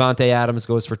 Davante Adams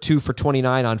goes for 2 for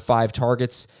 29 on 5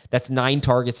 targets. That's 9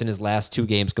 targets in his last 2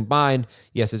 games combined.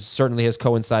 Yes, it certainly has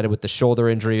coincided with the shoulder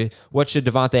injury. What should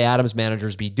Davante Adams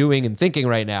managers be doing and thinking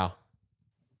right now?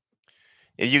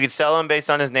 If you could sell him based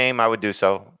on his name, I would do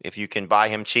so. If you can buy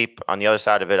him cheap on the other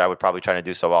side of it, I would probably try to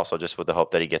do so also, just with the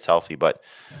hope that he gets healthy. But,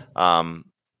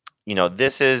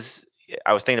 this is,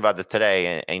 I was thinking about this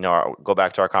today, and I'll go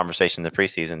back to our conversation in the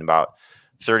preseason about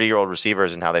 30-year-old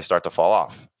receivers and how they start to fall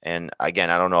off. And again,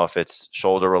 I don't know if it's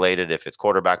shoulder related, if it's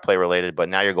quarterback play related, but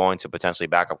now you're going to potentially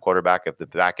backup quarterback if the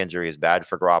back injury is bad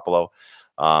for Garoppolo.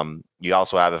 You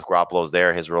also have, if Garoppolo's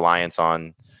there, his reliance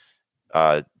on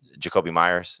Jacoby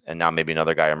Myers, and now maybe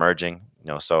another guy emerging.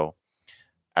 So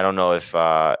I don't know if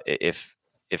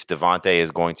if Devontae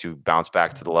is going to bounce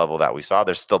back to the level that we saw,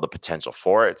 there's still the potential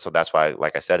for it. So that's why,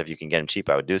 like I said, if you can get him cheap,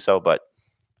 I would do so. But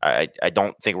I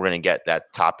don't think we're going to get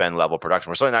that top end level production.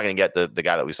 We're certainly not going to get the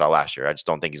guy that we saw last year. I just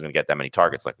don't think he's going to get that many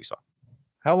targets like we saw.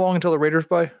 How long until the Raiders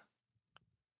bye?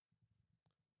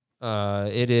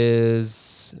 It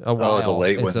is a while. Oh, it's a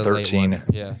late one, 13. Late one.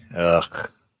 Yeah. Ugh.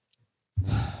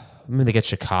 I'm going to get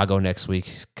Chicago next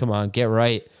week. Come on, get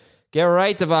right. Get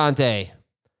right, Devontae.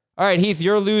 All right, Heath,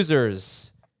 your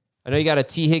losers. I know you got a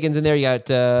T. Higgins in there. You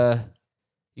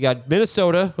got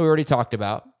Minnesota, who we already talked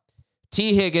about.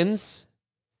 T. Higgins,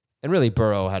 and really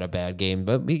Burrow had a bad game,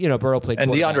 but Burrow played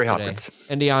and quarterback DeAndre today. Hopkins.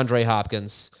 And DeAndre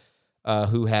Hopkins,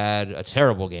 who had a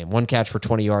terrible game. 1 catch for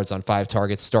 20 yards on 5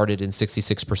 targets, started in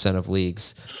 66% of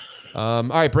leagues. All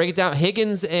right, break it down.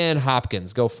 Higgins and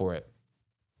Hopkins, go for it.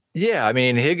 Yeah, I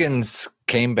mean, Higgins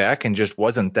came back and just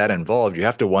wasn't that involved. You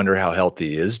have to wonder how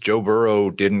healthy he is. Joe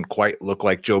Burrow didn't quite look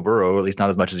like Joe Burrow, at least not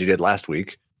as much as he did last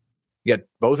week. Yet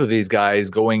both of these guys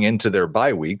going into their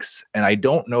bye weeks, and I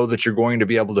don't know that you're going to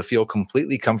be able to feel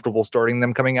completely comfortable starting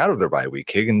them coming out of their bye week.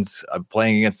 Higgins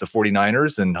playing against the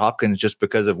 49ers, and Hopkins just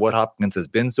because of what Hopkins has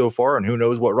been so far, and who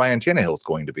knows what Ryan Tannehill is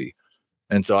going to be.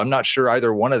 And so I'm not sure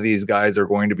either one of these guys are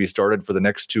going to be started for the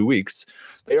next 2 weeks.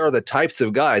 They are the types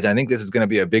of guys, and I think this is going to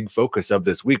be a big focus of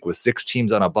this week with 6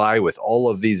 teams on a bye with all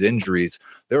of these injuries.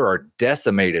 There are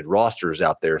decimated rosters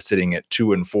out there sitting at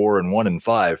 2-4 and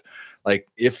 1-5. Like,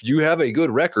 if you have a good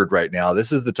record right now,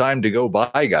 this is the time to go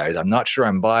buy guys. I'm not sure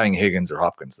I'm buying Higgins or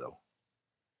Hopkins, though.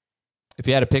 If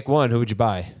you had to pick one, who would you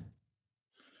buy?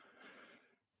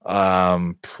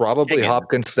 Probably Higgins.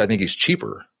 Hopkins, because I think he's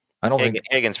cheaper. I don't think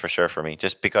Higgins for sure for me,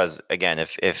 just because, again,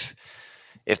 if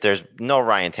there's no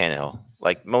Ryan Tannehill,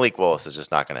 like Malik Willis is just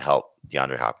not going to help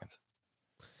DeAndre Hopkins.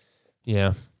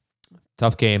 Yeah.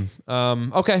 Tough game.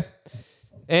 Okay.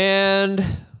 And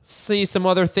see some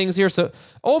other things here. So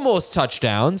almost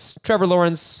touchdowns. Trevor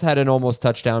Lawrence had an almost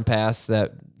touchdown pass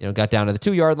that got down to the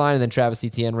 2-yard line, and then Travis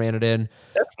Etienne ran it in.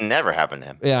 That's never happened to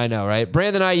him. Yeah, I know, right?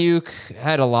 Brandon Ayuk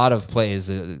had a lot of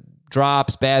plays,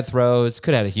 drops, bad throws.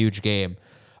 Could have had a huge game.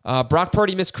 Brock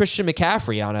Purdy missed Christian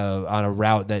McCaffrey on a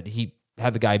route that he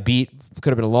had the guy beat.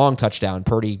 Could have been a long touchdown.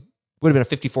 Purdy would have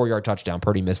been a 54-yard touchdown.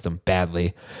 Purdy missed him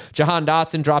badly. Jahan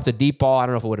Dotson dropped a deep ball. I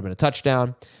don't know if it would have been a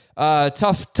touchdown.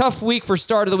 Tough week for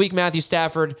start of the week, Matthew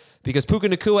Stafford, because Puka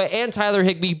Nacua and Tyler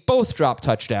Higbee both dropped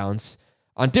touchdowns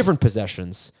on different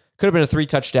possessions. Could have been a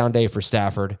 3-touchdown day for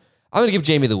Stafford. I'm going to give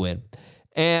Jamie the win.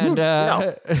 And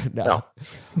no.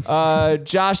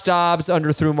 Josh Dobbs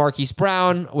underthrew Marquise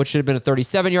Brown, which should have been a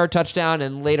 37-yard touchdown.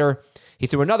 And later, he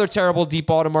threw another terrible deep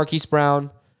ball to Marquise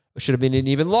Brown, which should have been an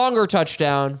even longer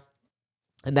touchdown.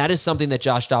 And that is something that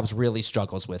Josh Dobbs really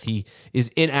struggles with. He is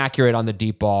inaccurate on the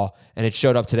deep ball, and it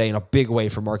showed up today in a big way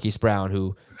for Marquise Brown,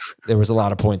 who there was a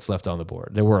lot of points left on the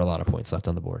board. There were a lot of points left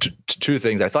on the board. 2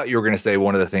 things. I thought you were going to say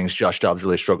one of the things Josh Dobbs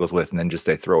really struggles with and then just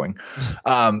say throwing.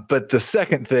 But the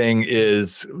second thing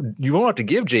is you won't have to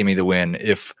give Jamie the win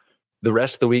if the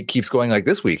rest of the week keeps going like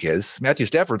this week is. Matthew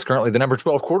Stafford's currently the number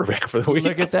 12 quarterback for the week.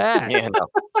 Look at that. Yeah, no.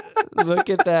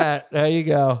 Look at that. There you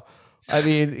go. I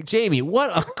mean, Jamie, what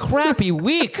a crappy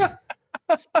week.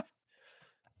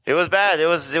 It was bad. It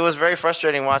was very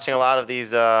frustrating watching a lot of these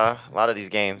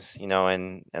games,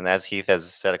 and as Heath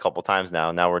has said a couple times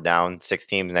now we're down 6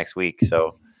 teams next week.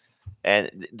 So,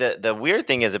 and the weird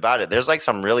thing is about it, there's like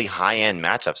some really high end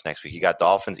matchups next week. You got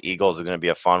Dolphins, Eagles is going to be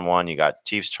a fun one. You got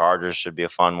Chiefs, Chargers should be a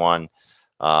fun one.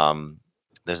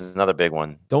 There's another big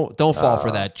one. Don't fall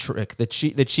for that trick. The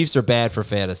Chiefs are bad for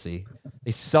fantasy. They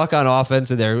suck on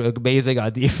offense and they're amazing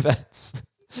on defense.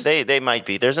 They might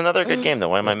be. There's another good game though.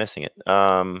 Why am I missing it?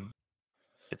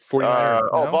 It's 49ers.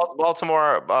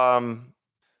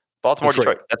 Baltimore,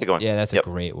 Detroit. That's a good one. Yeah, that's a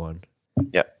great one.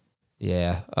 Yep.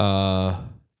 Yeah.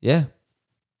 Yeah.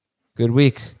 Good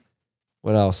week.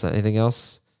 What else? Anything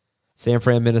else? San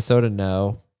Fran, Minnesota?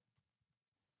 No.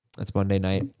 That's Monday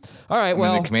night. All right.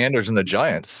 Well, the Commanders and the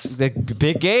Giants. The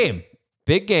big game.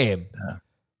 Big game. Yeah.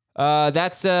 All right.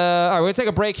 We're going to take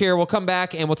a break here. We'll come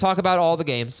back and we'll talk about all the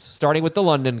games, starting with the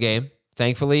London game.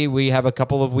 Thankfully, we have a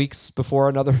couple of weeks before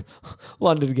another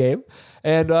London game.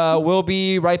 And we'll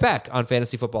be right back on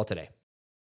Fantasy Football Today.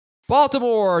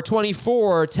 Baltimore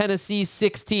 24, Tennessee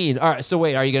 16. All right. So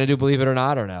wait, are you going to do Believe It or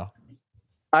Not or no?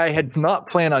 I had not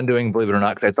planned on doing Believe It or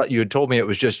Not because I thought you had told me it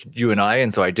was just you and I,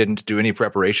 and so I didn't do any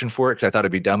preparation for it because I thought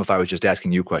it'd be dumb if I was just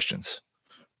asking you questions.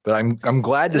 But I'm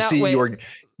glad to see you're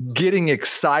getting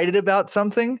excited about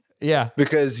something. Yeah,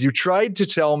 because you tried to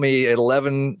tell me at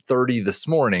 11:30 this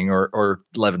morning or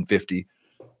 11:50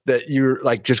 that you're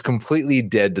like just completely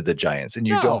dead to the Giants and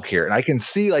you don't care. And I can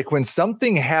see like when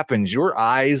something happens, your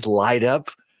eyes light up.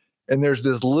 and there's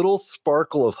this little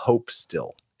sparkle of hope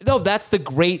still. No, that's the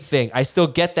great thing. I still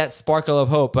get that sparkle of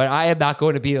hope, but I am not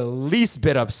going to be the least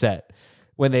bit upset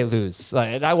when they lose.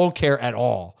 And I won't care at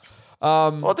all.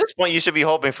 Well, at this point, you should be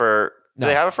hoping for. Do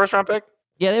they have a first round pick?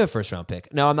 Yeah, they have a first round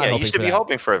pick. No, I'm not. Yeah, hoping you should for be that.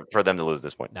 hoping for them to lose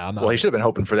this point. No, I'm not. Well, he should have been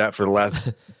hoping for that for the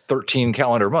last 13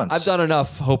 calendar months. I've done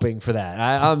enough hoping for that.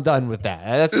 I'm done with that.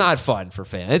 That's not fun for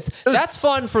fans. That's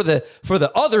fun for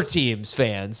the other teams'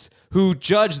 fans who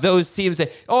judge those teams.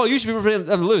 Say, oh, you should be rooting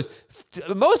them to lose.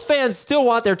 Most fans still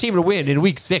want their team to win in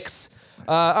week 6.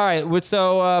 All right,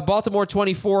 so Baltimore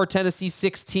 24, Tennessee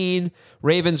 16.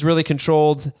 Ravens really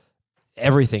controlled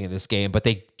everything in this game, but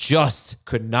they just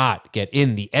could not get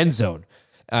in the end zone.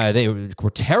 They were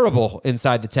terrible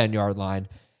inside the 10-yard line.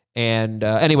 And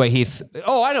anyway, Heath,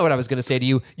 I know what I was going to say to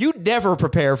you. You never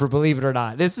prepare for Believe It or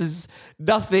Not. This is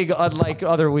nothing unlike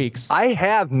other weeks. I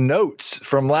have notes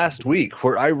from last week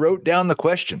where I wrote down the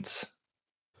questions.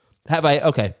 Have I?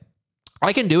 Okay.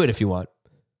 I can do it if you want.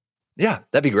 Yeah,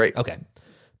 that'd be great. Okay.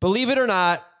 Believe it or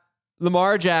not,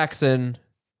 Lamar Jackson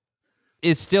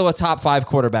is still a top 5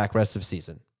 quarterback rest of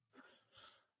season.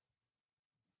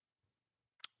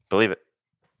 Believe it.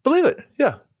 Believe it.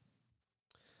 Yeah.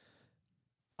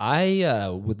 I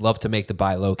would love to make the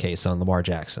buy low case on Lamar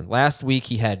Jackson. Last week,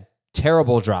 he had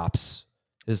terrible drops.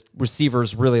 His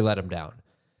receivers really let him down.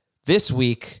 This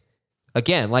week,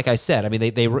 again, like I said, I mean,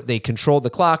 they controlled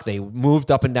the clock. They moved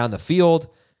up and down the field.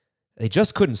 They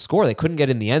just couldn't score. They couldn't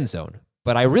get in the end zone.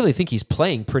 But I really think he's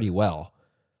playing pretty well.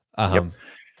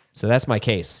 So that's my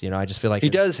case. I just feel like he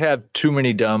does have too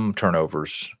many dumb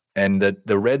turnovers. And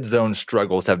the red zone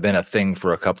struggles have been a thing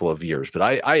for a couple of years.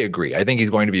 But I agree. I think he's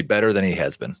going to be better than he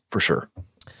has been, for sure.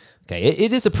 Okay,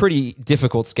 it is a pretty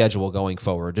difficult schedule going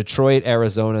forward. Detroit,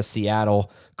 Arizona,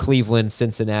 Seattle, Cleveland,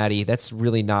 Cincinnati. That's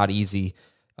really not easy,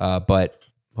 but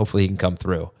hopefully he can come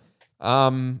through.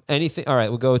 Anything? All right,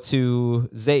 we'll go to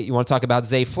Zay. You want to talk about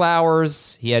Zay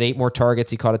Flowers? He had 8 more targets.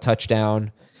 He caught a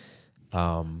touchdown.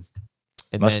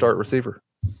 Must start receiver.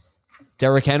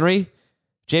 Derrick Henry.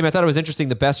 Jamie, I thought it was interesting.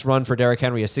 The best run for Derrick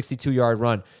Henry, a 62-yard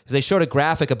run, because they showed a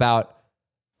graphic about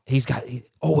he's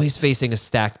always facing a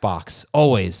stacked box,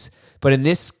 always. But in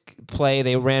this play,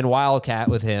 they ran Wildcat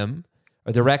with him,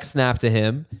 a direct snap to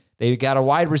him. They got a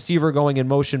wide receiver going in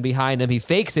motion behind him. He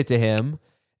fakes it to him.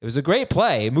 It was a great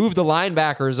play. Moved the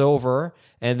linebackers over,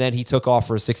 and then he took off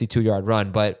for a 62-yard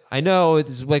run. But I know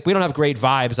it's like we don't have great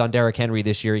vibes on Derrick Henry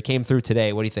this year. He came through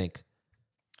today. What do you think?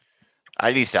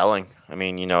 I'd be selling. I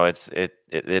mean,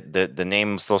 the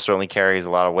name still certainly carries a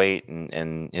lot of weight,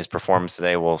 and his performance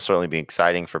today will certainly be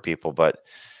exciting for people. But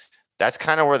that's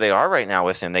kind of where they are right now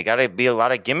with him. They got to be a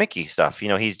lot of gimmicky stuff.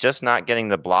 He's just not getting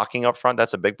the blocking up front.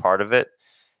 That's a big part of it.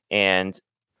 And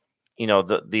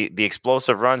the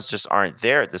explosive runs just aren't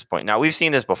there at this point. Now, we've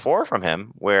seen this before from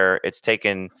him, where it's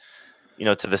taken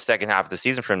to the second half of the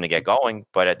season for him to get going.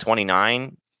 But at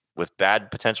 29. With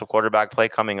bad potential quarterback play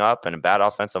coming up and a bad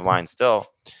offensive line still,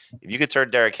 if you could turn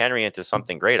Derrick Henry into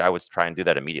something great, I would try and do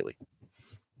that immediately.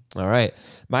 All right.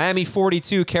 Miami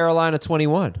 42, Carolina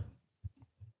 21.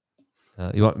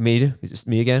 You want me to? Just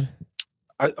me again?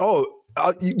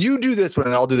 You do this one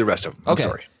and I'll do the rest of them. I'm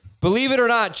sorry. Believe it or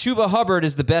not, Chuba Hubbard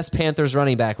is the best Panthers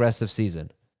running back rest of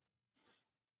season.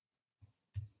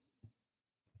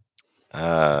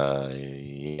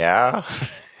 Yeah.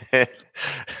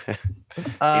 He's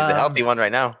the healthy one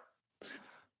right now.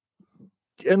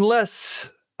 Unless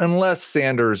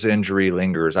Sanders' injury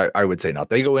lingers, I would say not.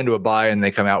 They go into a bye and they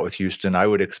come out with Houston. I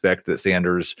would expect that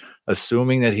Sanders,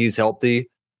 assuming that he's healthy,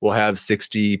 will have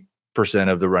 60%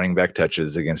 of the running back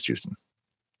touches against Houston.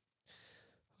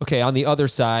 Okay, on the other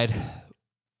side,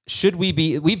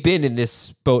 we've been in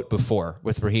this boat before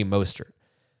with Raheem Mostert.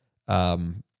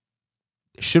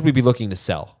 Should we be looking to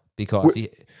sell? Because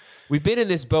we've been in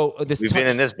this boat. Been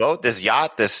in this boat, this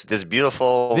yacht, this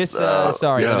beautiful.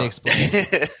 Let me explain.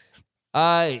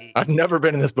 I've never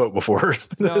been in this boat before.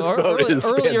 Earlier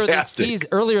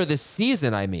this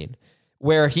season, I mean,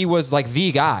 where he was like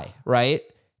the guy, right?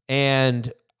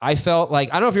 And I felt like,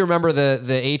 I don't know if you remember the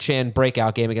Achane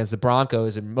breakout game against the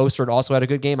Broncos, and Mostert also had a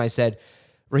good game. I said,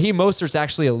 Raheem Mostert's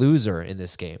actually a loser in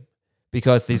this game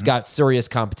because he's got serious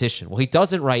competition. Well, he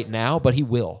doesn't right now, but he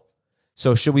will.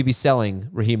 So should we be selling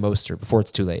Raheem Mostert before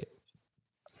it's too late?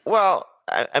 Well,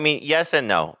 I mean, yes and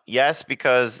no. Yes,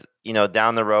 because,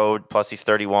 down the road, plus he's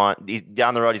 31.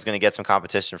 Down the road, he's going to get some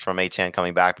competition from Achane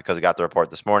coming back because we got the report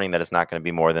this morning that it's not going to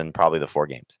be more than probably the 4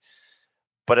 games.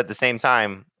 But at the same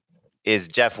time, is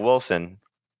Jeff Wilson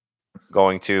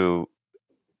going to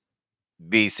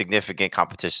be significant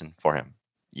competition for him?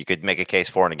 You could make a case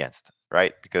for and against,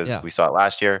 right? Because we saw it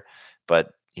last year,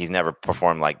 but he's never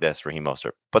performed like this, Raheem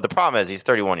Mostert. But the problem is he's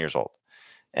 31 years old.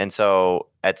 And so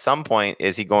at some point,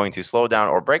 is he going to slow down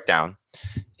or break down?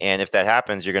 And if that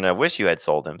happens, you're going to wish you had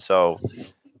sold him. So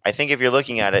I think if you're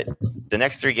looking at it, the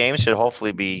next 3 games should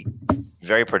hopefully be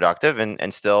very productive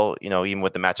and still, even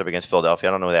with the matchup against Philadelphia,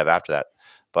 I don't know what they have after that,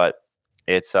 but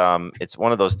it's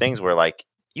one of those things where like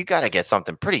you got to get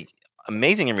something pretty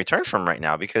amazing in return from him right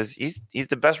now because he's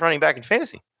the best running back in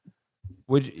fantasy.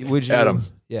 Would you, Adam?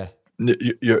 Yeah,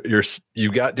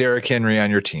 you got Derrick Henry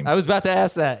on your team. I was about to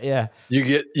ask that. Yeah, you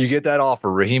get that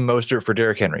offer, Raheem Mostert for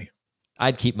Derrick Henry.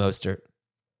 I'd keep Mostert.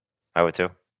 I would too.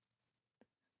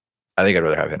 I think I'd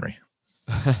rather have Henry.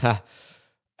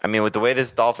 I mean, with the way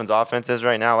this Dolphins offense is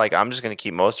right now, like I'm just going to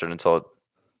keep Mostert until,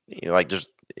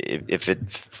 just if it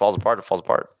falls apart, it falls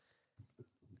apart.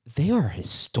 They are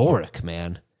historic,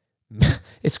 man.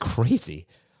 It's crazy.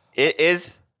 It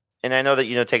is, and I know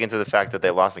that take into the fact that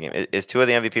they lost the game. Is Tua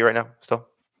the MVP right now still?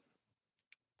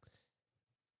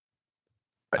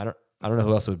 I don't know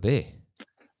who else it would be.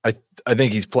 I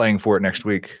think he's playing for it next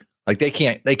week. Like they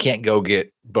can't go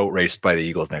get boat raced by the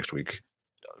Eagles next week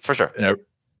for sure.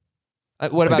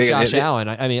 What about Josh Allen?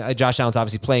 I mean, Josh Allen's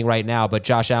obviously playing right now, but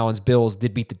Josh Allen's Bills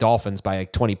did beat the Dolphins by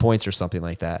like 20 points or something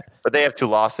like that. But they have 2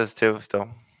 losses too still.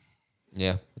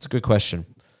 Yeah, that's a good question.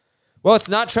 Well, it's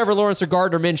not Trevor Lawrence or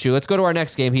Gardner Minshew. Let's go to our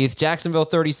next game, Heath. Jacksonville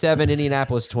 37,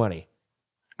 Indianapolis 20.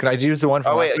 Can I use the one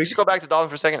from last week? Just go back to Dolphins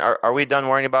for a second. Are we done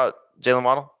worrying about Jalen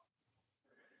Waddle?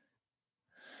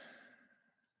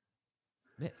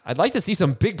 I'd like to see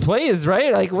some big plays,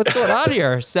 right? Like, what's going on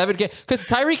here? 7 games. Because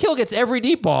Tyreek Hill gets every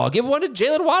deep ball. Give one to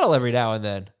Jalen Waddle every now and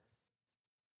then.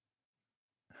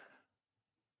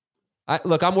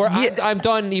 I'm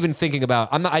done even thinking about.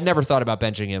 I never thought about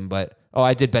benching him, but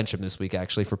I did bench him this week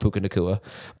actually for Puka Nacua.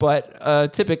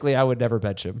 But typically, I would never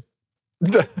bench him.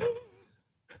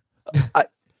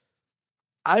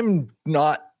 I'm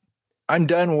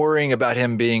done worrying about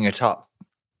him being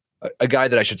a guy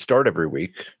that I should start every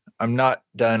week. I'm not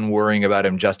done worrying about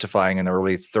him justifying an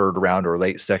early 3rd round or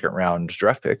late 2nd round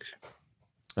draft pick.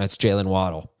 That's Jalen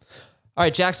Waddle. All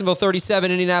right, Jacksonville 37,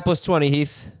 Indianapolis 20,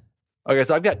 Heath. Okay,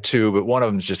 so I've got 2, but one of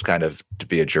them is just kind of to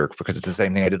be a jerk because it's the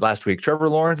same thing I did last week. Trevor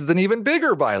Lawrence is an even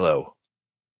bigger buy low.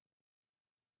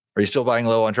 Are you still buying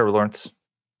low on Trevor Lawrence?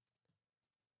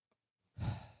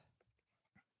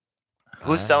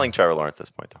 Who's selling Trevor Lawrence at this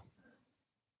point, though?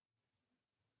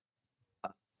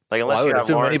 Like, I would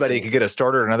assume anybody could get a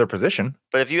starter at another position.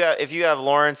 But if you have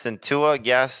Lawrence and Tua,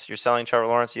 yes, you're selling Trevor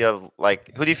Lawrence. You have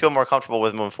who do you feel more comfortable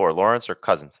with moving forward, Lawrence or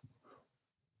Cousins?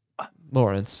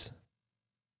 Lawrence.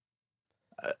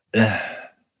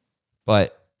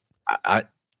 But I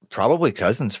probably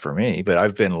Cousins for me, but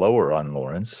I've been lower on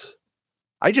Lawrence.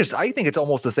 I think it's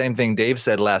almost the same thing Dave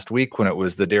said last week when it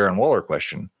was the Darren Waller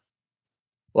question.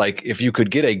 Like, if you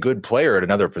could get a good player at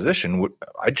another position,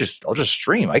 I'll just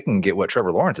stream. I can get what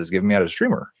Trevor Lawrence is giving me out of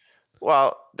streamer.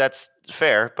 Well, that's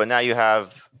fair, but now you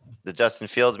have the Justin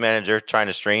Fields manager trying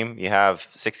to stream. You have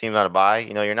 6 teams on a bye.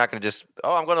 You're not going to just,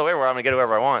 I'm going to waiver wire. I'm going to get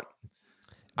whoever I want.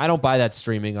 I don't buy that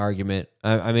streaming argument.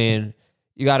 I mean,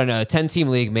 you got in a 10-team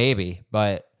league maybe,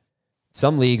 but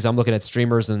some leagues I'm looking at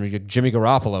streamers and Jimmy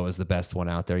Garoppolo is the best one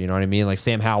out there. You know what I mean? Like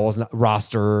Sam Howell's not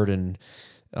rostered and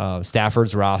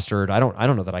Stafford's rostered. I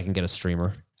don't know that I can get a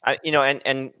streamer.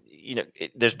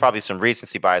 There's probably some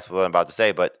recency bias with what I'm about to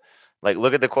say, but like,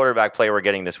 look at the quarterback play we're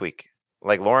getting this week.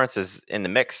 Like Lawrence is in the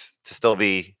mix to still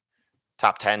be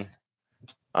top 10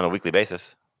 on a weekly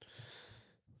basis.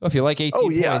 Well, if you like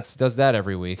 18 points, he does that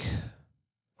every week.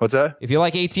 What's that? If you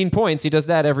like 18 points, he does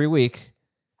that every week.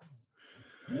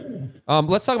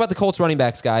 Let's talk about the Colts running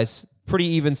backs, guys. Pretty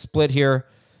even split here.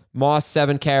 Moss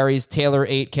 7 carries, Taylor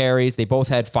 8 carries. They both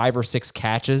had 5 or 6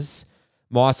 catches.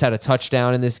 Moss had a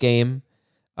touchdown in this game.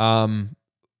 Who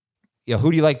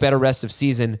do you like better rest of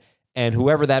season? And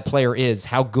whoever that player is,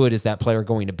 how good is that player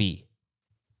going to be?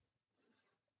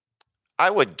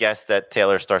 I would guess that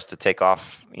Taylor starts to take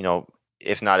off,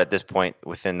 if not at this point,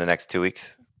 within the next 2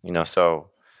 weeks. So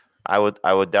I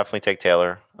would definitely take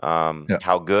Taylor.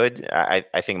 How good? I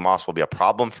think Moss will be a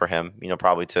problem for him,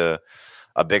 probably to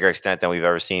a bigger extent than we've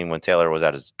ever seen when Taylor was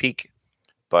at his peak.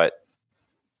 But,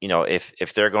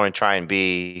 if they're going to try and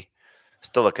be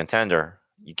still a contender,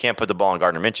 you can't put the ball in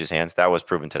Gardner Minshew's hands. That was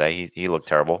proven today. He looked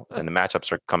terrible, and the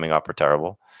matchups are coming up are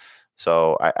terrible.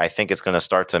 So I think it's going to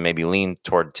start to maybe lean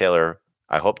toward Taylor,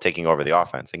 I hope, taking over the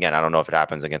offense. Again, I don't know if it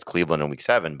happens against Cleveland in week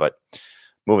 7, but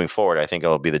moving forward, I think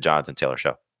it'll be the Jonathan Taylor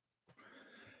show.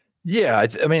 Yeah,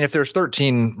 I mean, if there's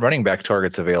 13 running back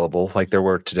targets available like there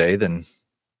were today, then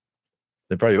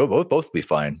they'd probably both be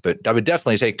fine. But I would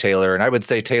definitely take Taylor, and I would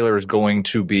say Taylor is going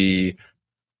to be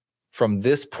From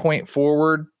this point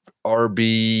forward,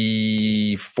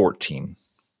 RB 14.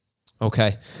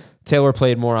 Okay. Taylor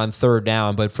played more on third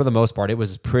down, but for the most part, it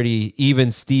was pretty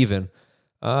even Steven.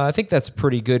 I think that's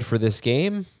pretty good for this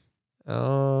game.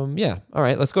 Yeah. All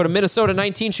right. Let's go to Minnesota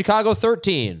 19, Chicago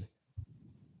 13.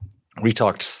 We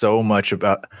talked so much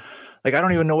about, I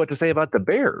don't even know what to say about the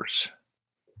Bears.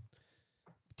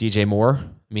 DJ Moore.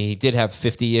 I mean, he did have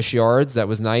 50-ish yards. That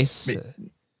was nice.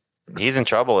 He's in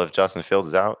trouble if Justin Fields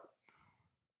is out.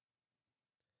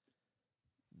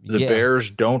 The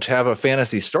Bears don't have a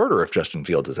fantasy starter if Justin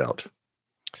Fields is out.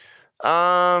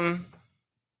 I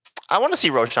want to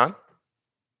see Roschon.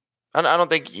 I don't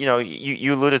think,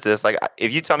 you alluded to this. Like,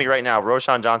 if you tell me right now,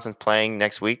 Roschon Johnson's playing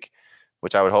next week,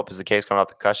 which I would hope is the case coming off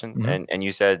the concussion, and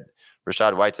you said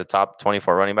Rachaad White's a top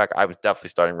 24 running back, I was definitely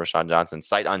starting Roschon Johnson,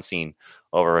 sight unseen,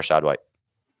 over Rachaad White.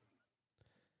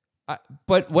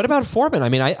 But what about Foreman? I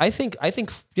mean, I think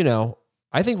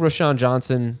Roschon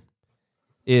Johnson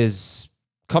is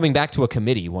coming back to a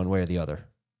committee one way or the other.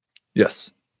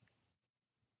 Yes.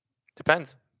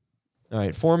 Depends. All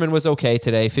right. Foreman was okay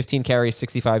today. 15 carries,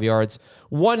 65 yards,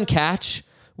 1 catch,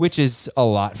 which is a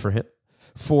lot for him,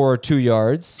 for 2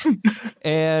 yards.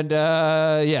 And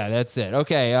that's it.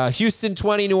 Okay. Houston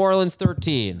 20, New Orleans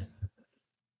 13.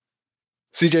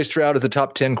 CJ Stroud is a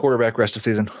top 10 quarterback rest of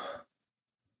season.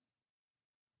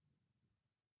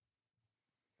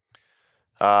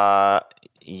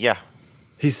 Yeah.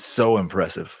 He's so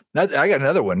impressive. I got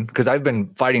another one because I've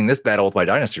been fighting this battle with my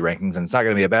Dynasty rankings, and it's not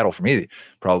going to be a battle for me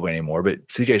probably anymore, but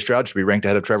CJ Stroud should be ranked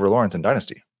ahead of Trevor Lawrence in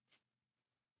Dynasty.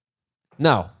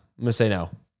 No. I'm going to say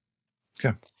no.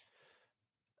 Okay.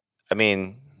 I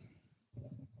mean,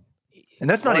 and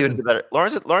that's Lawrence not even better.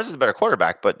 Lawrence is a better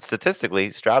quarterback, but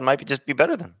statistically, Stroud might just be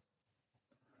better than.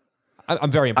 I'm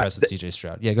very impressed with CJ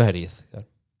Stroud. Yeah, go ahead, Heath. Go ahead.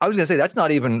 I was going to say, that's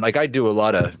not even, I do a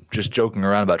lot of just joking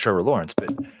around about Trevor Lawrence, but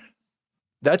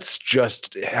that's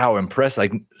just how impressed.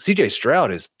 CJ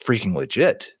Stroud is freaking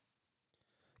legit.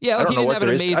 Yeah, I don't know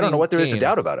what there is to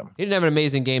doubt about him. He didn't have an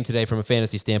amazing game today from a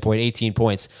fantasy standpoint. 18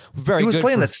 points, very good. He was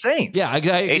playing the Saints. Yeah,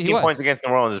 18 points against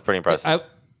New Orleans is pretty impressive.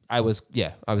 I was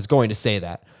going to say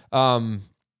that.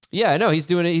 He's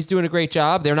doing a great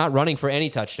job. They're not running for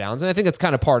any touchdowns, and I think that's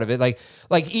kind of part of it. Like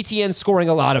ETN scoring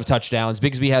a lot of touchdowns.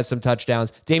 Bigsby has some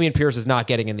touchdowns. Dameon Pierce is not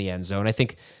getting in the end zone. I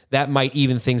think that might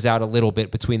even things out a little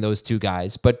bit between those two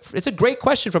guys. But it's a great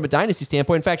question from a dynasty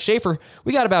standpoint. In fact, Schaefer,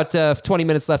 we got about 20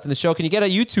 minutes left in the show. Can you get a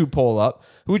YouTube poll up?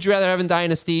 Who would you rather have in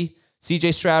dynasty,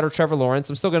 CJ Stroud or Trevor Lawrence?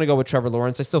 I'm still going to go with Trevor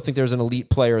Lawrence. I still think there's an elite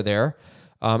player there.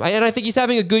 And I think he's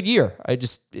having a good year.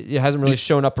 It hasn't really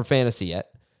shown up for fantasy yet.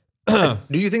 Do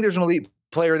you think there's an elite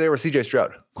player there with CJ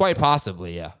Stroud? Quite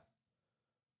possibly, yeah.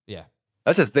 Yeah.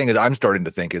 That's the thing that I'm starting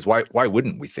to think is why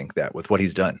wouldn't we think that with what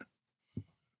he's done?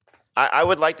 I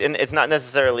would like to, and it's not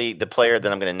necessarily the player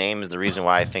that I'm going to name is the reason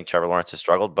why I think Trevor Lawrence has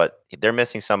struggled, but they're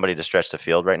missing somebody to stretch the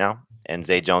field right now, and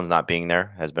Zay Jones not being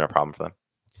there has been a problem for them.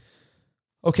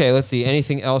 Okay, let's see.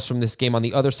 Anything else from this game? On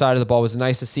the other side of the ball, it was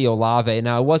nice to see Olave.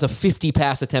 Now, it was a 50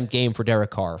 pass attempt game for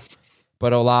Derek Carr.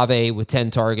 But Olave with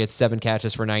 10 targets, 7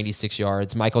 catches for 96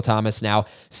 yards. Michael Thomas now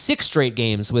 6 straight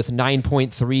games with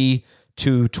 9.3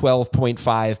 to 12.5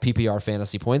 PPR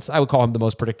fantasy points. I would call him the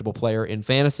most predictable player in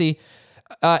fantasy.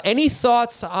 Any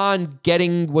thoughts on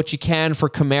getting what you can for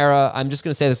Kamara? I'm just going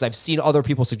to say this. I've seen other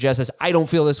people suggest this. I don't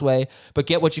feel this way, but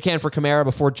get what you can for Kamara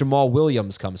before Jamal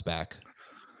Williams comes back.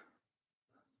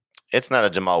 It's not a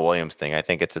Jamal Williams thing. I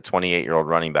think it's a 28-year-old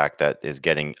running back that is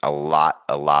getting a lot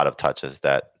of touches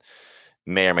that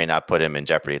may or may not put him in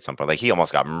jeopardy at some point. Like he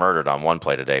almost got murdered on one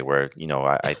play today where,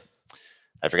 I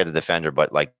forget the defender,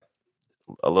 but like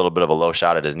a little bit of a low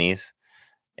shot at his knees.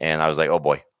 And I was like, oh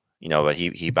boy, but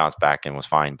he bounced back and was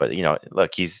fine. But,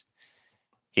 look, he's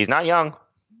not young.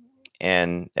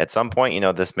 And at some point,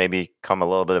 this may become a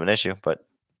little bit of an issue, but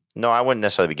no, I wouldn't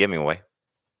necessarily be giving away.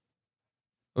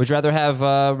 Would you rather have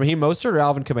Raheem Mostert or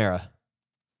Alvin Kamara?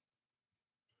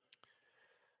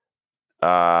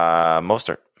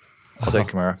 Mostert. I'll take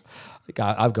Kamara.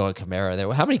 I'm going Kamara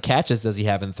there. How many catches does he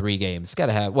have in 3 games? He's got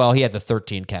to have. Well, he had the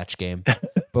 13 catch game,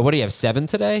 but what do you have? 7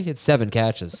 today? It's 7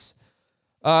 catches.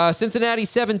 Cincinnati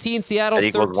 17, Seattle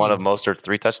 13. That equals one of Mostert's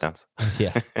 3 touchdowns.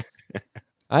 Yeah,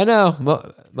 I know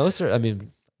Mostert. I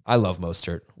mean, I love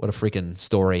Mostert. What a freaking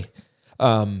story.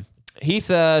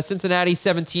 Heath, Cincinnati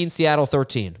 17, Seattle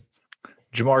 13.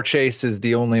 Jamar Chase is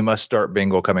the only must-start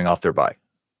Bengal coming off their bye.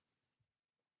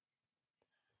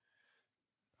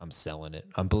 I'm selling it.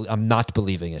 I'm not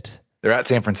believing it. They're at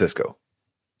San Francisco.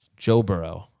 Joe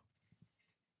Burrow.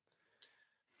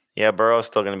 Yeah, Burrow's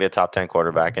still going to be a top 10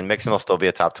 quarterback, and Mixon will still be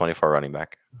a top 24 running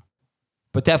back.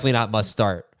 But definitely not must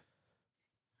start.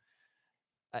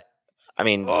 I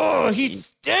mean, he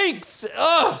stinks.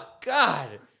 Oh God,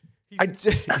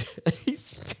 he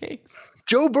stinks.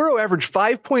 Joe Burrow averaged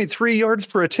 5.3 yards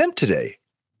per attempt today.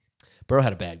 Burrow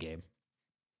had a bad game.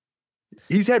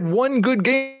 He's had one good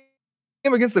game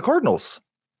against the Cardinals.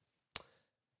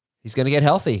 He's going to get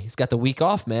healthy. He's got the week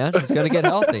off, man. He's going to get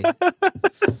healthy.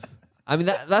 I mean,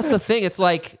 that's the thing. It's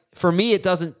like, for me, it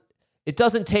doesn't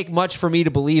take much for me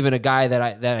to believe in a guy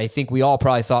that I think we all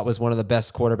probably thought was one of the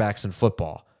best quarterbacks in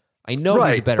football. I know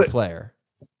he's a better player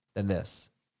than this.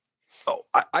 Oh,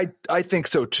 I think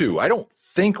so too. I don't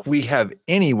think we have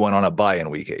anyone on a bye in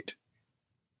week 8.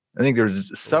 I think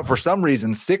there's for some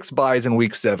reason 6 buys in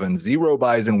week 7, 0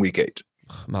 buys in week 8.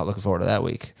 I'm not looking forward to that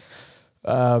week.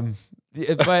 But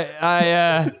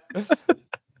I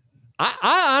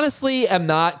honestly am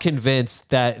not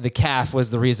convinced that the calf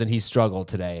was the reason he struggled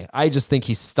today. I just think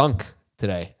he stunk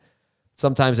today.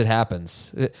 Sometimes it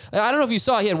happens. I don't know if you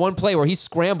saw, he had one play where he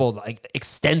scrambled like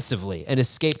extensively and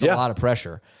escaped a lot of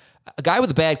pressure. A guy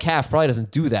with a bad calf probably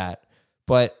doesn't do that,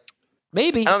 but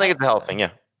maybe. I don't think it's a health thing.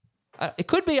 Yeah, it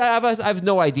could be. I have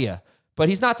no idea. But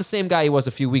he's not the same guy he was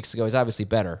a few weeks ago. He's obviously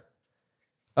better.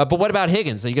 But what about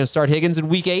Higgins? Are you going to start Higgins in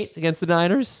week 8 against the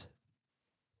Niners?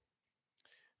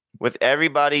 With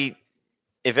everybody,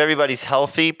 if everybody's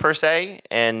healthy per se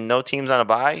and no teams on a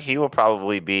bye, he will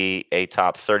probably be a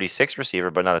top 36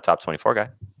 receiver, but not a top 24 guy.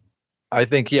 I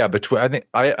think, I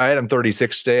had him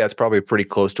 36 today. That's probably pretty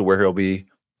close to where he'll be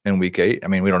in week 8. I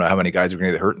mean, we don't know how many guys are going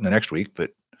to get hurt in the next week,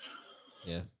 but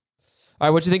yeah. All right,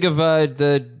 what do you think of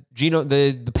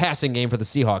the passing game for the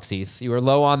Seahawks, Heath? You were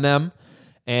low on them,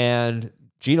 and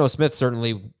Geno Smith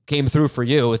certainly came through for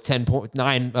you with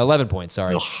 11 points.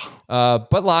 Sorry.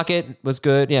 But Lockett was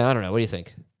good. Yeah, I don't know. What do you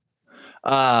think?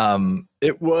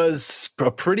 It was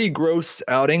a pretty gross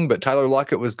outing, but Tyler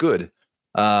Lockett was good.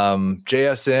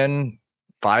 JSN,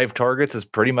 5 targets is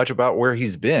pretty much about where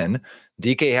he's been.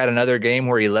 DK had another game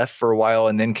where he left for a while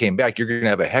and then came back. You're going to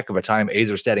have a heck of a time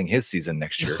Azersteading his season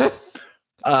next year.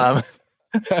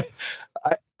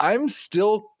 I'm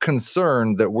still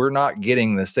concerned that we're not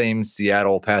getting the same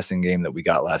Seattle passing game that we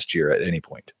got last year at any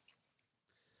point.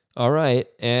 All right,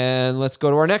 and let's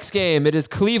go to our next game. It is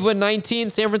Cleveland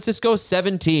 19, San Francisco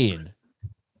 17.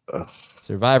 Ugh.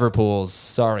 Survivor pools,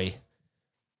 sorry.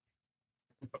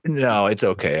 No, it's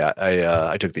okay.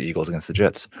 I took the Eagles against the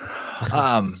Jets.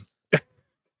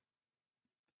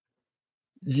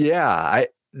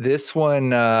 This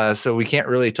one, so we can't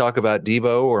really talk about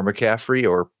Debo or McCaffrey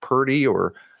or Purdy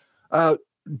or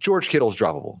George Kittle's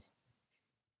droppable.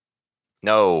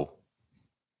 No.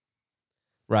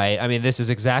 Right. I mean, this is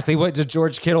exactly what the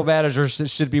George Kittle manager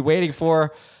should be waiting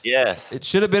for. Yes. It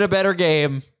should have been a better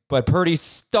game, but Purdy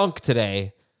stunk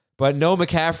today. But no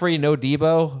McCaffrey, no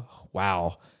Debo.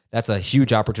 Wow. That's a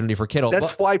huge opportunity for Kittle.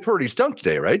 That's why Purdy stunk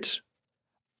today, right?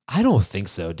 I don't think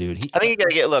so, dude. I think you got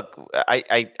to get, look,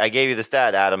 I gave you the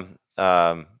stat, Adam.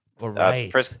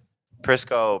 Right.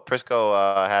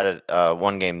 Prisco had a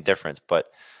 1 game difference,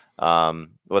 but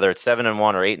whether it's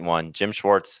 7-1 or 8-1, Jim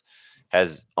Schwartz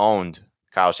has owned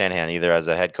Kyle Shanahan either as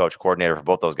a head coach coordinator for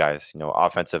both those guys,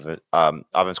 offense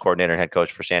coordinator and head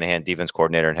coach for Shanahan, defense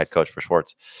coordinator and head coach for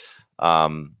Schwartz.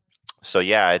 So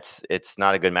yeah, it's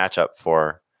not a good matchup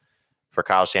for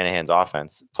Kyle Shanahan's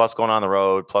offense. Plus going on the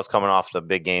road, plus coming off the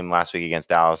big game last week against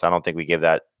Dallas. I don't think we gave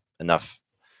that enough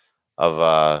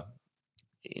of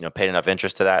paid enough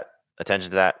interest to that, attention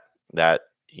to that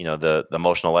the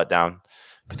emotional letdown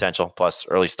potential, plus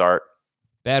early start,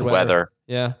 bad weather.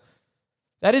 Yeah.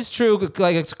 That is true.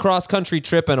 Like, it's a cross-country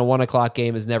trip and a 1:00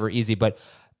 game is never easy. But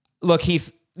look,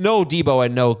 Heath, no Debo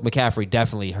and no McCaffrey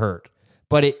definitely hurt.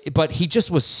 But he just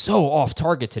was so off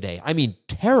target today. I mean,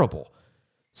 terrible.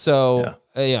 So,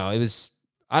 it was,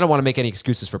 I don't want to make any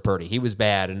excuses for Purdy. He was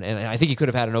bad, and I think he could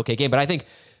have had an okay game. But I think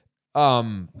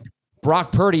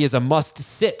Brock Purdy is a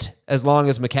must-sit as long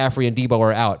as McCaffrey and Debo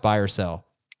are out, buy or sell.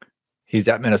 He's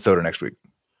at Minnesota next week.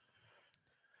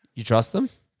 You trust them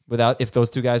if those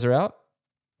 2 guys are out?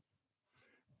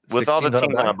 With all the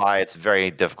teams on a bye, it's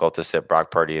very difficult to sit Brock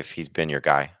Purdy if he's been your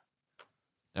guy.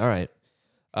 All right.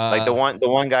 Like the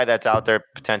one guy that's out there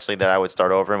potentially that I would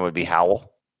start over him would be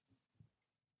Howell.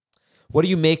 What do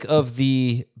you make of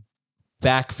the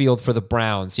backfield for the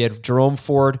Browns? You had Jerome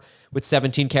Ford with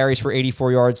 17 carries for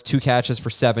 84 yards, 2 catches for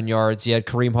 7 yards. You had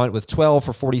Kareem Hunt with 12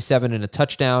 for 47 and a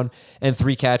touchdown, and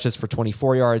 3 catches for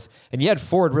 24 yards. And you had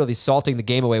Ford really salting the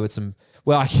game away with some,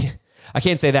 well, I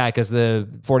can't say that because the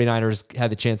 49ers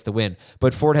had the chance to win.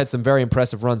 But Ford had some very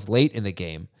impressive runs late in the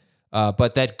game.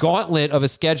 But that gauntlet of a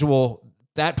schedule,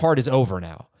 that part is over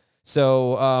now.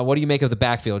 So what do you make of the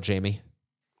backfield, Jamie?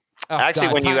 Actually,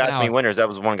 God, when you asked me timeout. winners, that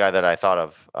was one guy that I thought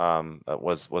of.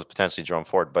 Was potentially Jerome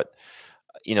Ford, but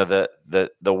the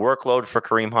workload for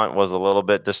Kareem Hunt was a little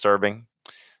bit disturbing.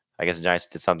 I guess the Giants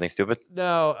did something stupid.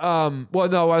 No, well,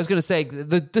 no, I was going to say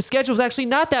the schedule's actually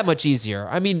not that much easier.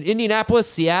 I mean, Indianapolis,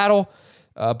 Seattle,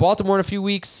 Baltimore in a few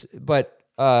weeks, but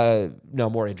no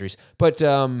more injuries. But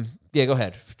yeah, go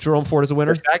ahead. Jerome Ford is a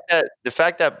winner. The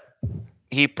fact that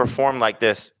he performed like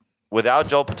this without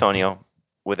Joel Petonio,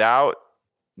 without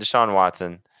Deshaun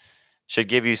Watson, should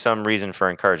give you some reason for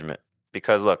encouragement.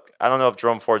 Because look, I don't know if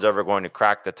Jerome Ford's ever going to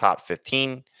crack the top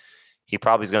 15. He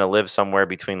probably is going to live somewhere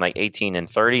between like 18 and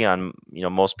 30 on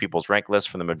most people's rank list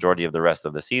for the majority of the rest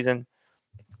of the season.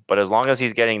 But as long as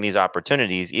he's getting these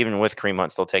opportunities, even with Kareem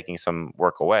Hunt still taking some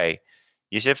work away,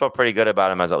 you should feel pretty good about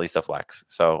him as at least a flex.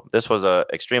 So this was a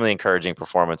extremely encouraging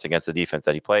performance against the defense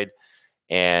that he played.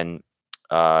 And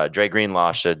Dre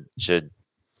Greenlaw should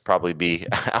probably be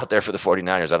out there for the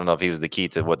 49ers. I don't know if he was the key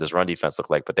to what this run defense looked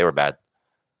like, but they were bad.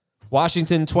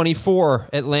 Washington 24,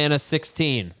 Atlanta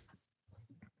 16.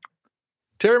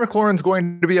 Terry McLaurin's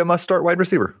going to be a must-start wide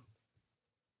receiver.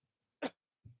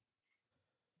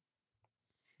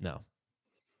 No.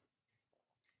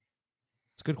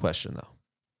 It's a good question, though.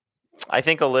 I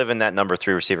think he'll live in that number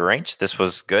 3 receiver range. This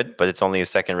was good, but it's only his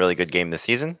second really good game this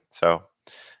season. So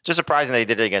just surprising that he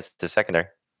did it against the secondary.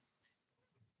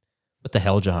 What the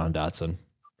hell, Jahan Dotson?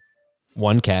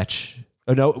 1 catch.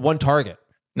 Oh, no, 1 target.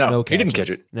 No, he didn't catch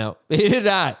it. No, he did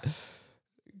not.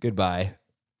 Goodbye.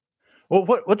 Well,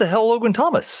 what the hell, Logan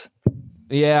Thomas?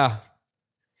 Yeah.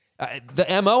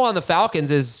 The MO on the Falcons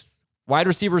is wide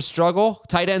receivers struggle,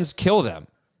 tight ends kill them.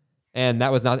 And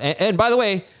that was not. And by the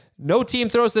way, no team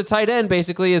throws the tight end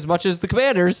basically as much as the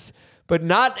Commanders, but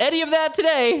not any of that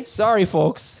today. Sorry,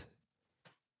 folks.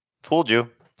 Fooled you.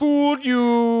 Fooled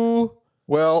you.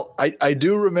 Well, I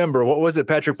do remember, what was it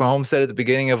Patrick Mahomes said at the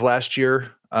beginning of last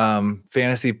year?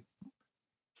 Fantasy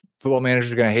football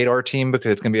managers are going to hate our team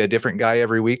because it's going to be a different guy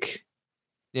every week.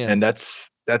 Yeah. And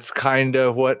that's kind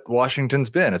of what Washington's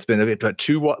been. It's been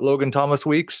 2 Logan Thomas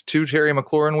weeks, 2 Terry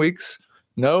McLaurin weeks,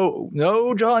 no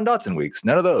Jahan Dotson weeks,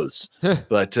 none of those.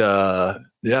 But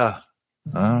yeah.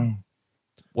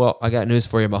 Well, I got news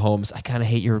for you, Mahomes. I kind of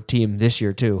hate your team this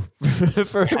year too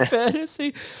for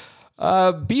fantasy.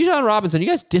 Bijan Robinson, you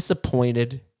guys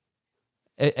disappointed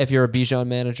if you're a Bijan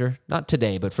manager? Not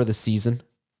today, but for the season.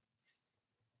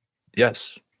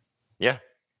 Yes. Yeah.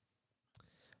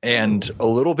 And a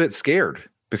little bit scared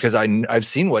because I've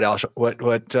seen what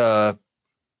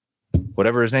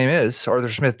whatever his name is,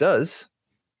 Arthur Smith does.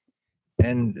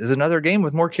 And there's another game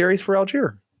with more carries for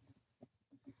Algier.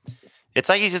 It's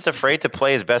like he's just afraid to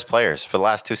play his best players for the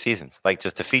last 2 seasons, like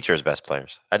just to feature his best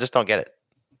players. I just don't get it.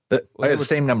 I had the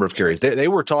same number of carries. They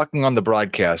were talking on the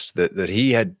broadcast that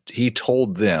he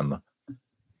told them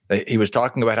that he was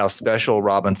talking about how special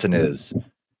Robinson is.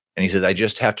 And he says, I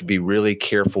just have to be really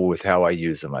careful with how I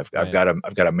use him. I've got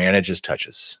to manage his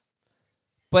touches.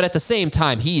 But at the same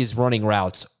time, he's running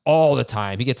routes all the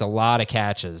time. He gets a lot of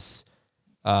catches.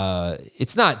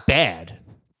 It's not bad,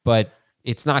 but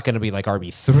it's not going to be like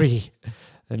RB3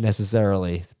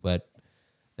 necessarily. But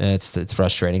it's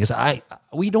frustrating because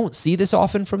we don't see this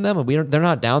often from them. They're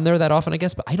not down there that often, I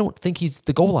guess. But I don't think he's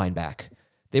the goal line back.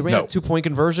 They ran a 2-point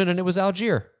conversion, and it was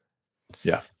Algier.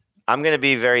 Yeah. I'm going to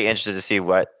be very interested to see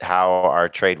how our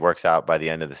trade works out by the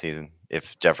end of the season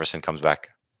if Jefferson comes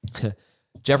back.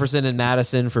 Jefferson and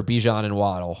Madison for Bijan and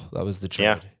Waddle. That was the trade.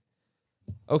 Yeah.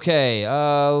 Okay,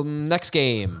 next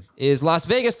game is Las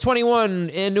Vegas 21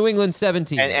 and New England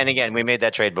 17. And again, we made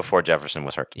that trade before Jefferson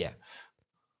was hurt. Yeah.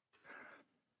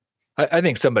 I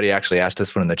think somebody actually asked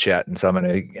this one in the chat, and so I'm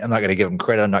not gonna give him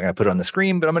credit. I'm not gonna put it on the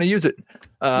screen, but I'm gonna use it.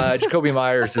 Jacoby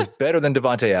Myers is better than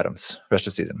Devontae Adams rest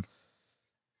of the season.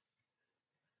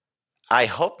 I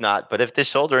hope not, but if this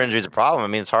shoulder injury is a problem, I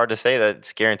mean, it's hard to say that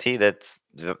it's guaranteed that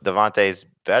Devontae's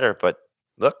better. But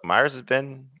look, Myers has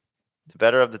been the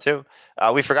better of the 2.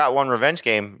 We forgot one revenge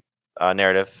game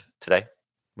narrative today.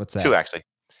 What's that? 2 actually.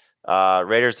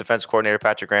 Raiders defensive coordinator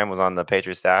Patrick Graham was on the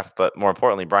Patriots staff, but more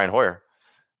importantly, Brian Hoyer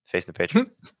facing the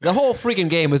Patriots. The whole freaking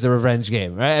game was a revenge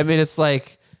game, right? I mean, it's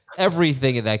like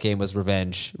everything in that game was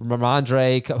revenge.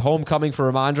 Ramondre, homecoming for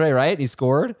Ramondre, right? He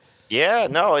scored. Yeah,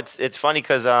 no, it's funny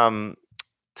because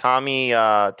Tommy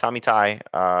Tran,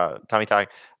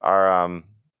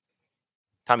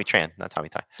 not Tommy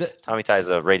Ty. Tommy Ty is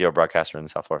a radio broadcaster in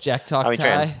South Florida. Jack Talk Tommy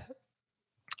Ty.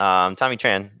 Tommy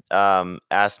Tran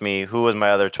asked me who was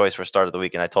my other choice for start of the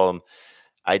week, and I told him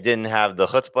I didn't have the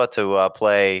chutzpah to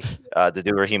play to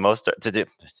do Raheem Mostert to do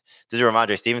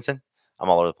Ramondre Stevenson. I'm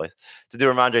all over the place to do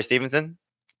Ramondre Stevenson,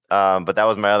 but that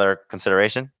was my other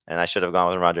consideration, and I should have gone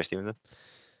with Ramondre Stevenson.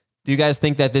 Do you guys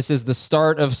think that this is the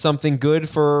start of something good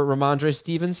for Ramondre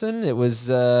Stevenson? It was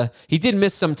he did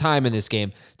miss some time in this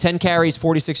game. 10 carries,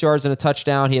 46 yards, and a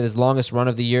touchdown. He had his longest run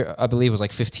of the year, I believe, was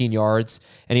like 15 yards.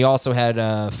 And he also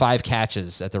had 5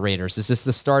 catches at the Raiders. Is this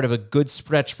the start of a good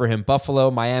stretch for him? Buffalo,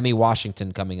 Miami,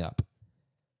 Washington coming up.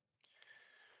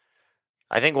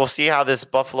 I think we'll see how this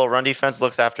Buffalo run defense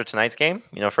looks after tonight's game.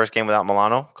 First game without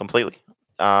Milano completely.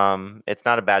 It's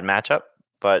not a bad matchup.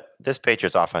 But this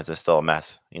Patriots offense is still a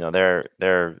mess.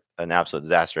 They're an absolute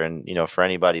disaster. And, for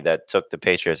anybody that took the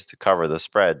Patriots to cover the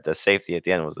spread, the safety at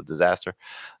the end was a disaster.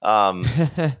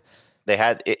 If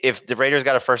the Raiders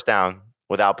got a first down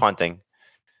without punting,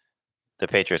 the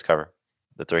Patriots cover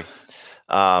the 3.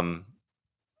 I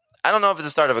don't know if it's the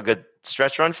start of a good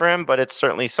stretch run for him, but it's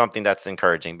certainly something that's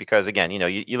encouraging because, again,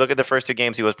 you look at the first 2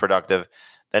 games, he was productive.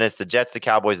 Then it's the Jets, the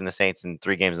Cowboys, and the Saints in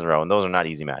 3 games in a row, and those are not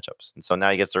easy matchups. And so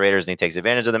now he gets the Raiders, and he takes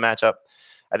advantage of the matchup.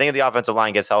 I think if the offensive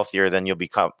line gets healthier, then you'll be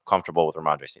comfortable with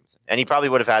Ramondre Stevenson. And he probably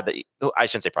would have had I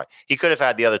shouldn't say probably. He could have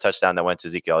had the other touchdown that went to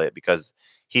Zeke Elliott because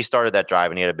he started that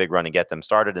drive, and he had a big run to get them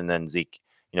started, and then Zeke,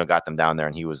 got them down there,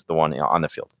 and he was the one on the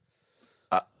field.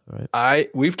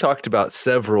 We've talked about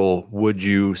several would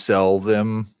you sell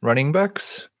them running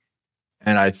backs,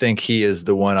 and I think he is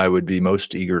the one I would be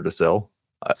most eager to sell.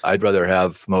 I'd rather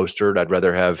have Mostert. I'd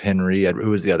rather have Henry. Who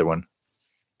was the other one?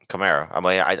 Kamara.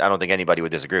 I don't think anybody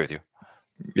would disagree with you.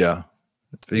 Yeah.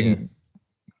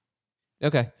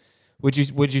 Okay. Would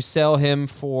you sell him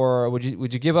for? Would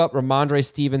you give up Ramondre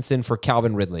Stevenson for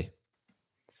Calvin Ridley?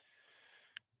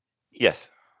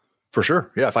 Yes, for sure.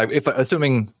 Yeah. If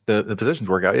assuming the positions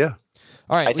work out, yeah.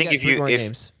 All right. I think if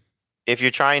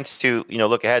you're trying to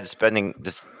look ahead, spending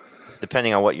this.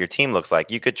 Depending on what your team looks like,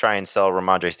 you could try and sell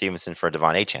Ramondre Stevenson for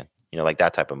Devon Achane, like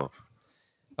that type of move.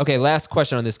 Okay, last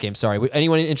question on this game. Sorry.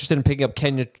 Anyone interested in picking up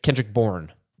Kendrick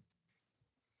Bourne?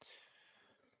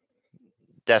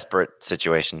 Desperate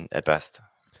situation at best.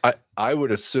 I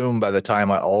would assume by the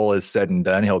time all is said and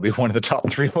done, he'll be one of the top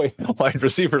 3 wide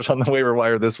receivers on the waiver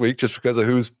wire this week just because of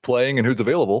who's playing and who's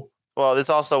available. Well, this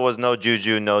also was no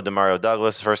Juju, no Demario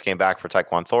Douglas. First came back for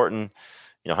Tyquan Thornton.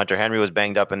 Hunter Henry was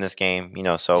banged up in this game,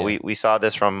 so we saw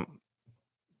this from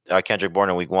Kendrick Bourne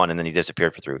in week 1, and then he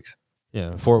disappeared for 3 weeks.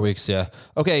 Yeah, 4 weeks, yeah.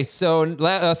 Okay,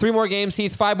 so 3 more games,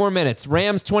 Heath, 5 more minutes.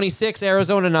 Rams 26,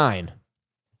 Arizona 9.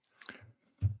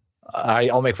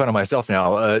 I'll make fun of myself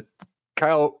now.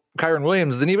 Kyron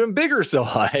Williams is an even bigger sell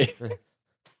high.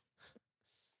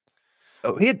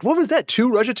 He had, what was that,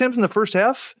 2 rush attempts in the first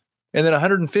half? And then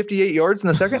 158 yards in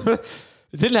the second? I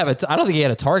don't think he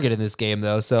had a target in this game,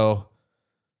 though, so...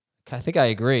 I think I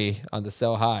agree on the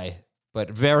sell high, but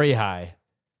very high.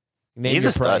 Name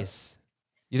your price.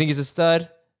 You think he's a stud?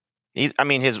 His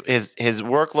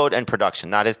workload and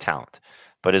production, not his talent,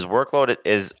 but his workload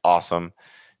is awesome.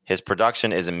 His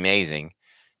production is amazing.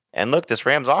 And look, this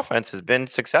Rams offense has been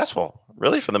successful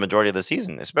really for the majority of the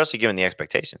season, especially given the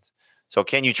expectations. So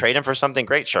can you trade him for something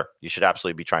great? Sure. You should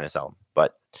absolutely be trying to sell him.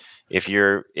 But if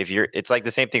you're, it's like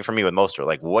the same thing for me with Mostert.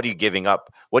 Like, what are you giving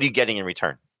up? What are you getting in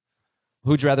return?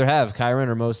 Who'd you rather have, Kyron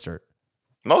or Mostert?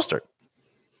 Mostert.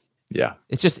 Yeah.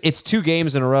 It's 2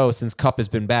 games in a row since Kupp has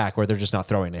been back where they're just not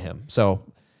throwing to him. So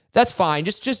that's fine.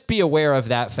 Just be aware of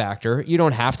that factor. You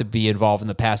don't have to be involved in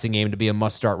the passing game to be a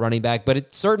must-start running back, but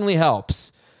it certainly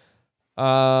helps.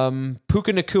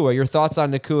 Puka Nacua, your thoughts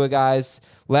on Nacua, guys?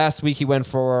 Last week he went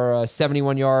for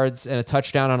 71 yards and a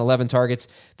touchdown on 11 targets.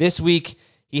 This week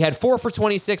he had 4 for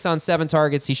 26 on 7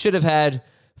 targets. He should have had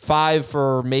 5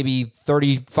 for maybe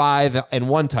 35 and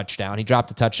 1 touchdown. He dropped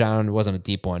a touchdown. It wasn't a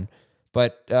deep one.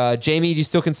 But Jamie, do you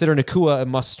still consider Nacua a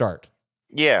must start?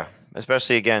 Yeah,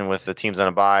 especially again with the teams on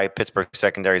a bye. Pittsburgh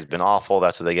secondary has been awful.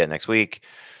 That's what they get next week.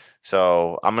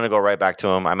 So I'm going to go right back to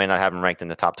him. I may not have him ranked in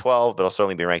the top 12, but he'll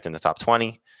certainly be ranked in the top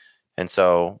 20. And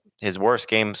so his worst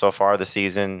game so far this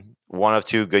season, 1 of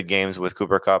 2 good games with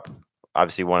Cooper Kupp.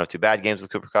 Obviously 1 of 2 bad games with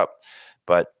Cooper Kupp.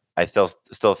 But I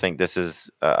still think this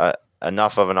is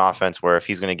enough of an offense where if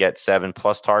he's going to get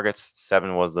 7+ targets,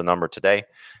 7 was the number today,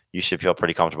 you should feel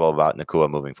pretty comfortable about Nacua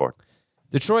moving forward.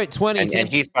 Detroit 20. And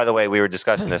Heath, by the way, we were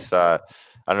discussing this. I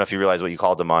don't know if you realize what you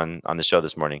called him on the show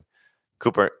this morning.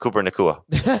 Cooper Nacua.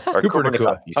 Or Cooper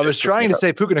Nacua. I was trying to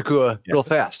say Puka Nacua real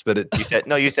fast, but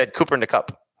you said Cooper Nacua.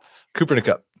 Cooper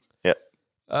Nacua. Yeah.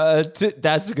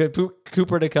 That's a good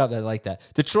Cooper Nacua. I like that.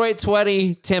 Detroit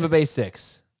 20, Tampa Bay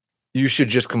 6. You should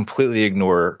just completely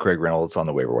ignore Craig Reynolds on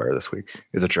the waiver wire this week.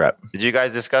 It's a trap. Did you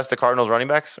guys discuss the Cardinals running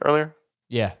backs earlier?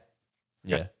 Yeah.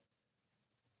 Yeah,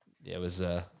 it was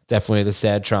definitely the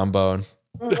sad trombone.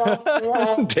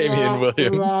 Damian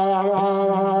Williams.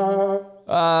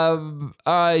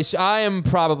 I am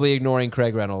probably ignoring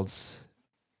Craig Reynolds.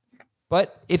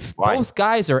 But if both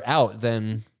guys are out,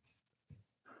 then,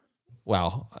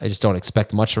 well, I just don't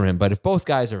expect much from him. But if both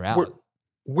guys are out,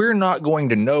 we're not going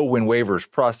to know when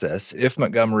waivers process if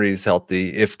Montgomery is healthy,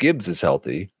 if Gibbs is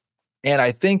healthy. And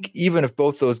I think even if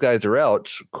both those guys are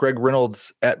out, Craig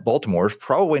Reynolds at Baltimore is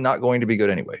probably not going to be good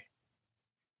anyway.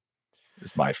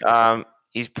 It's my feeling.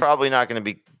 He's probably not going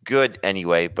to be good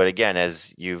anyway. But again,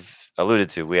 as you've alluded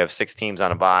to, we have 6 teams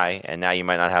on a bye, and now you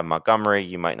might not have Montgomery.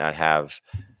 You might not have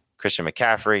Christian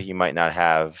McCaffrey. You might not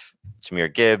have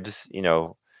Jahmyr Gibbs.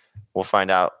 We'll find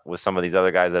out with some of these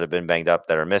other guys that have been banged up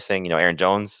that are missing. Aaron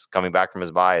Jones coming back from his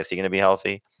bye. Is he going to be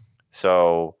healthy?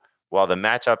 So while the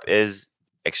matchup is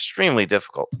extremely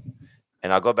difficult,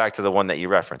 and I'll go back to the one that you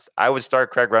referenced, I would start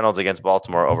Craig Reynolds against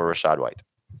Baltimore over Rachaad White.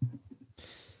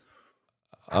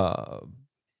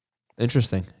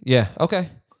 Interesting. Yeah. Okay.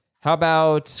 How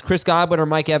about Chris Godwin or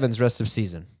Mike Evans rest of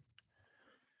season?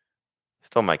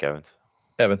 Still Mike Evans.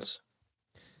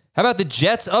 How about the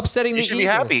Jets upsetting the Eagles? You should be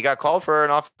happy. He got called for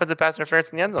an offensive pass interference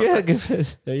in the end zone. Yeah, good.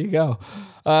 There you go.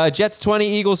 Jets 20,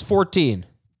 Eagles 14.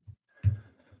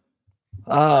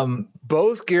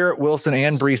 Both Garrett Wilson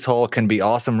and Breece Hall can be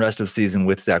awesome rest of season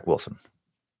with Zach Wilson.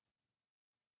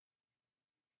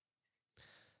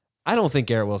 I don't think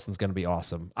Garrett Wilson's going to be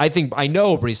awesome. I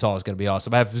know Breece Hall is going to be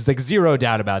awesome. I have zero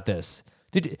doubt about this.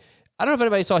 I don't know if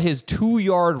anybody saw his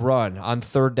 2-yard run on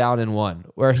 3rd down and 1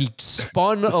 where he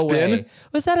spun away.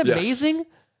 Was that amazing? Yes.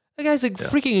 That guy's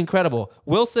freaking incredible.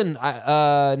 Wilson,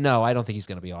 no, I don't think he's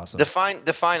going to be awesome.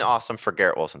 Define awesome for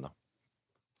Garrett Wilson,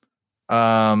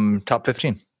 though. Top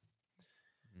 15.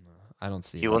 I don't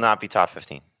see. He will not be top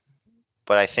 15.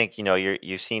 But I think,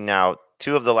 you've seen now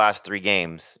 2 of the last 3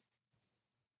 games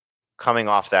coming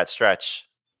off that stretch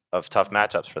of tough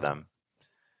matchups for them,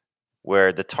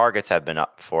 where the targets have been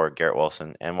up for Garrett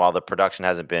Wilson. And while the production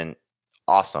hasn't been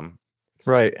awesome,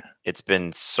 right, it's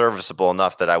been serviceable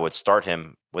enough that I would start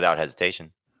him without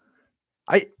hesitation.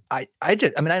 I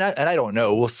don't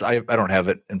know. I don't have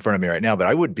it in front of me right now, but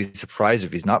I would be surprised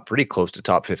if he's not pretty close to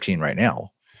top 15 right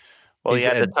now. Well, he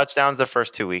had the touchdowns the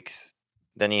first 2 weeks.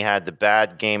 Then he had the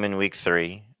bad game in week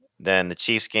 3. Then the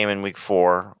Chiefs game in week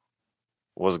 4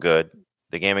 was good.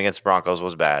 The game against the Broncos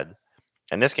was bad.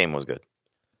 And this game was good.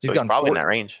 So he's probably in that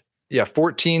range. Yeah,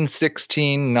 14,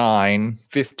 16, 9,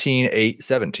 15, 8,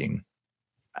 17.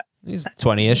 He's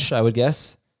 20-ish, I would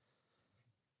guess.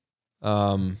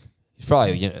 He's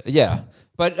probably, yeah.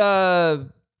 But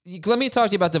let me talk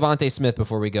to you about Devontae Smith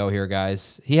before we go here,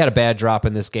 guys. He had a bad drop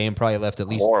in this game, probably left at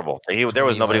least horrible. There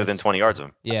was nobody within 20 yards of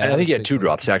him. Yeah, and I think he had 2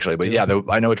 drops, actually. But yeah,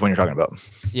 I know which one you're talking about.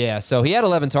 Yeah, so he had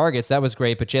 11 targets. That was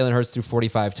great, but Jalen Hurts threw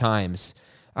 45 times.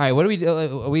 All right, what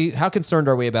do we how concerned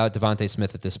are we about Devontae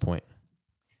Smith at this point?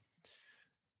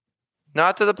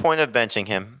 Not to the point of benching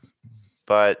him,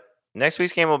 but next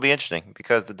week's game will be interesting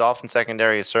because the Dolphins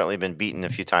secondary has certainly been beaten a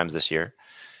few times this year.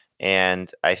 And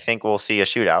I think we'll see a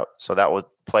shootout. So that will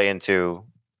play into,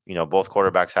 both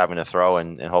quarterbacks having to throw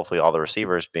and hopefully all the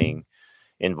receivers being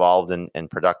involved and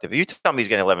productive. If you tell me he's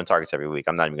getting 11 targets every week,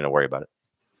 I'm not even going to worry about it.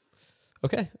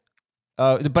 Okay.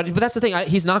 But that's the thing.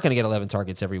 He's not going to get 11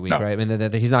 targets every week, right? I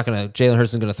mean, he's not going to. Jalen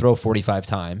Hurts is going to throw 45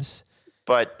 times.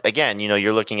 But again,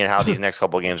 you're looking at how these next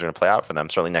couple of games are going to play out for them.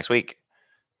 Certainly next week.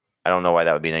 I don't know why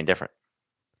that would be any different.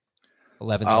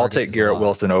 11. I'll take Garrett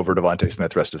Wilson over Devontae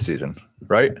Smith rest of the season,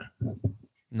 right?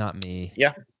 Not me.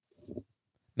 Yeah.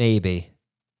 Maybe.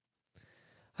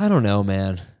 I don't know,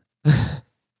 man.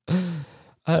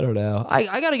 I don't know.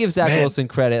 I got to give Zach Wilson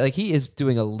credit. Like, he is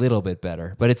doing a little bit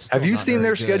better, but it's. Have you seen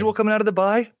their schedule coming out of the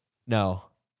bye? No.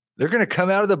 They're going to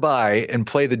come out of the bye and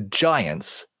play the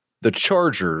Giants, the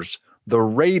Chargers, the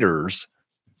Raiders.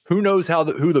 Who knows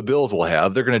who the Bills will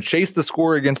have? They're going to chase the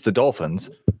score against the Dolphins.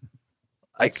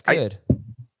 That's good.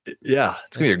 Yeah,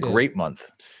 it's going to be a great month.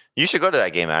 You should go to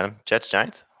that game, Adam.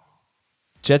 Jets-Giants?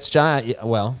 Jets-Giants.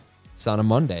 Well, it's on a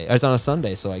Monday. It's on a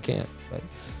Sunday, so I can't. But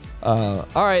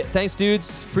all right. Thanks,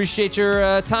 dudes. Appreciate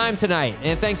your time tonight.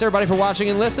 And thanks, everybody, for watching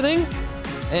and listening.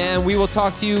 And we will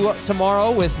talk to you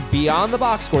tomorrow with Beyond the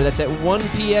Box Score. That's at 1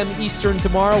 p.m. Eastern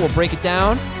tomorrow. We'll break it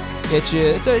down.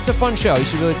 It's a fun show. You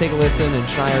should really take a listen. And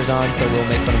Schneier's on, so we'll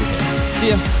make fun of his hand. See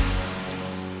ya.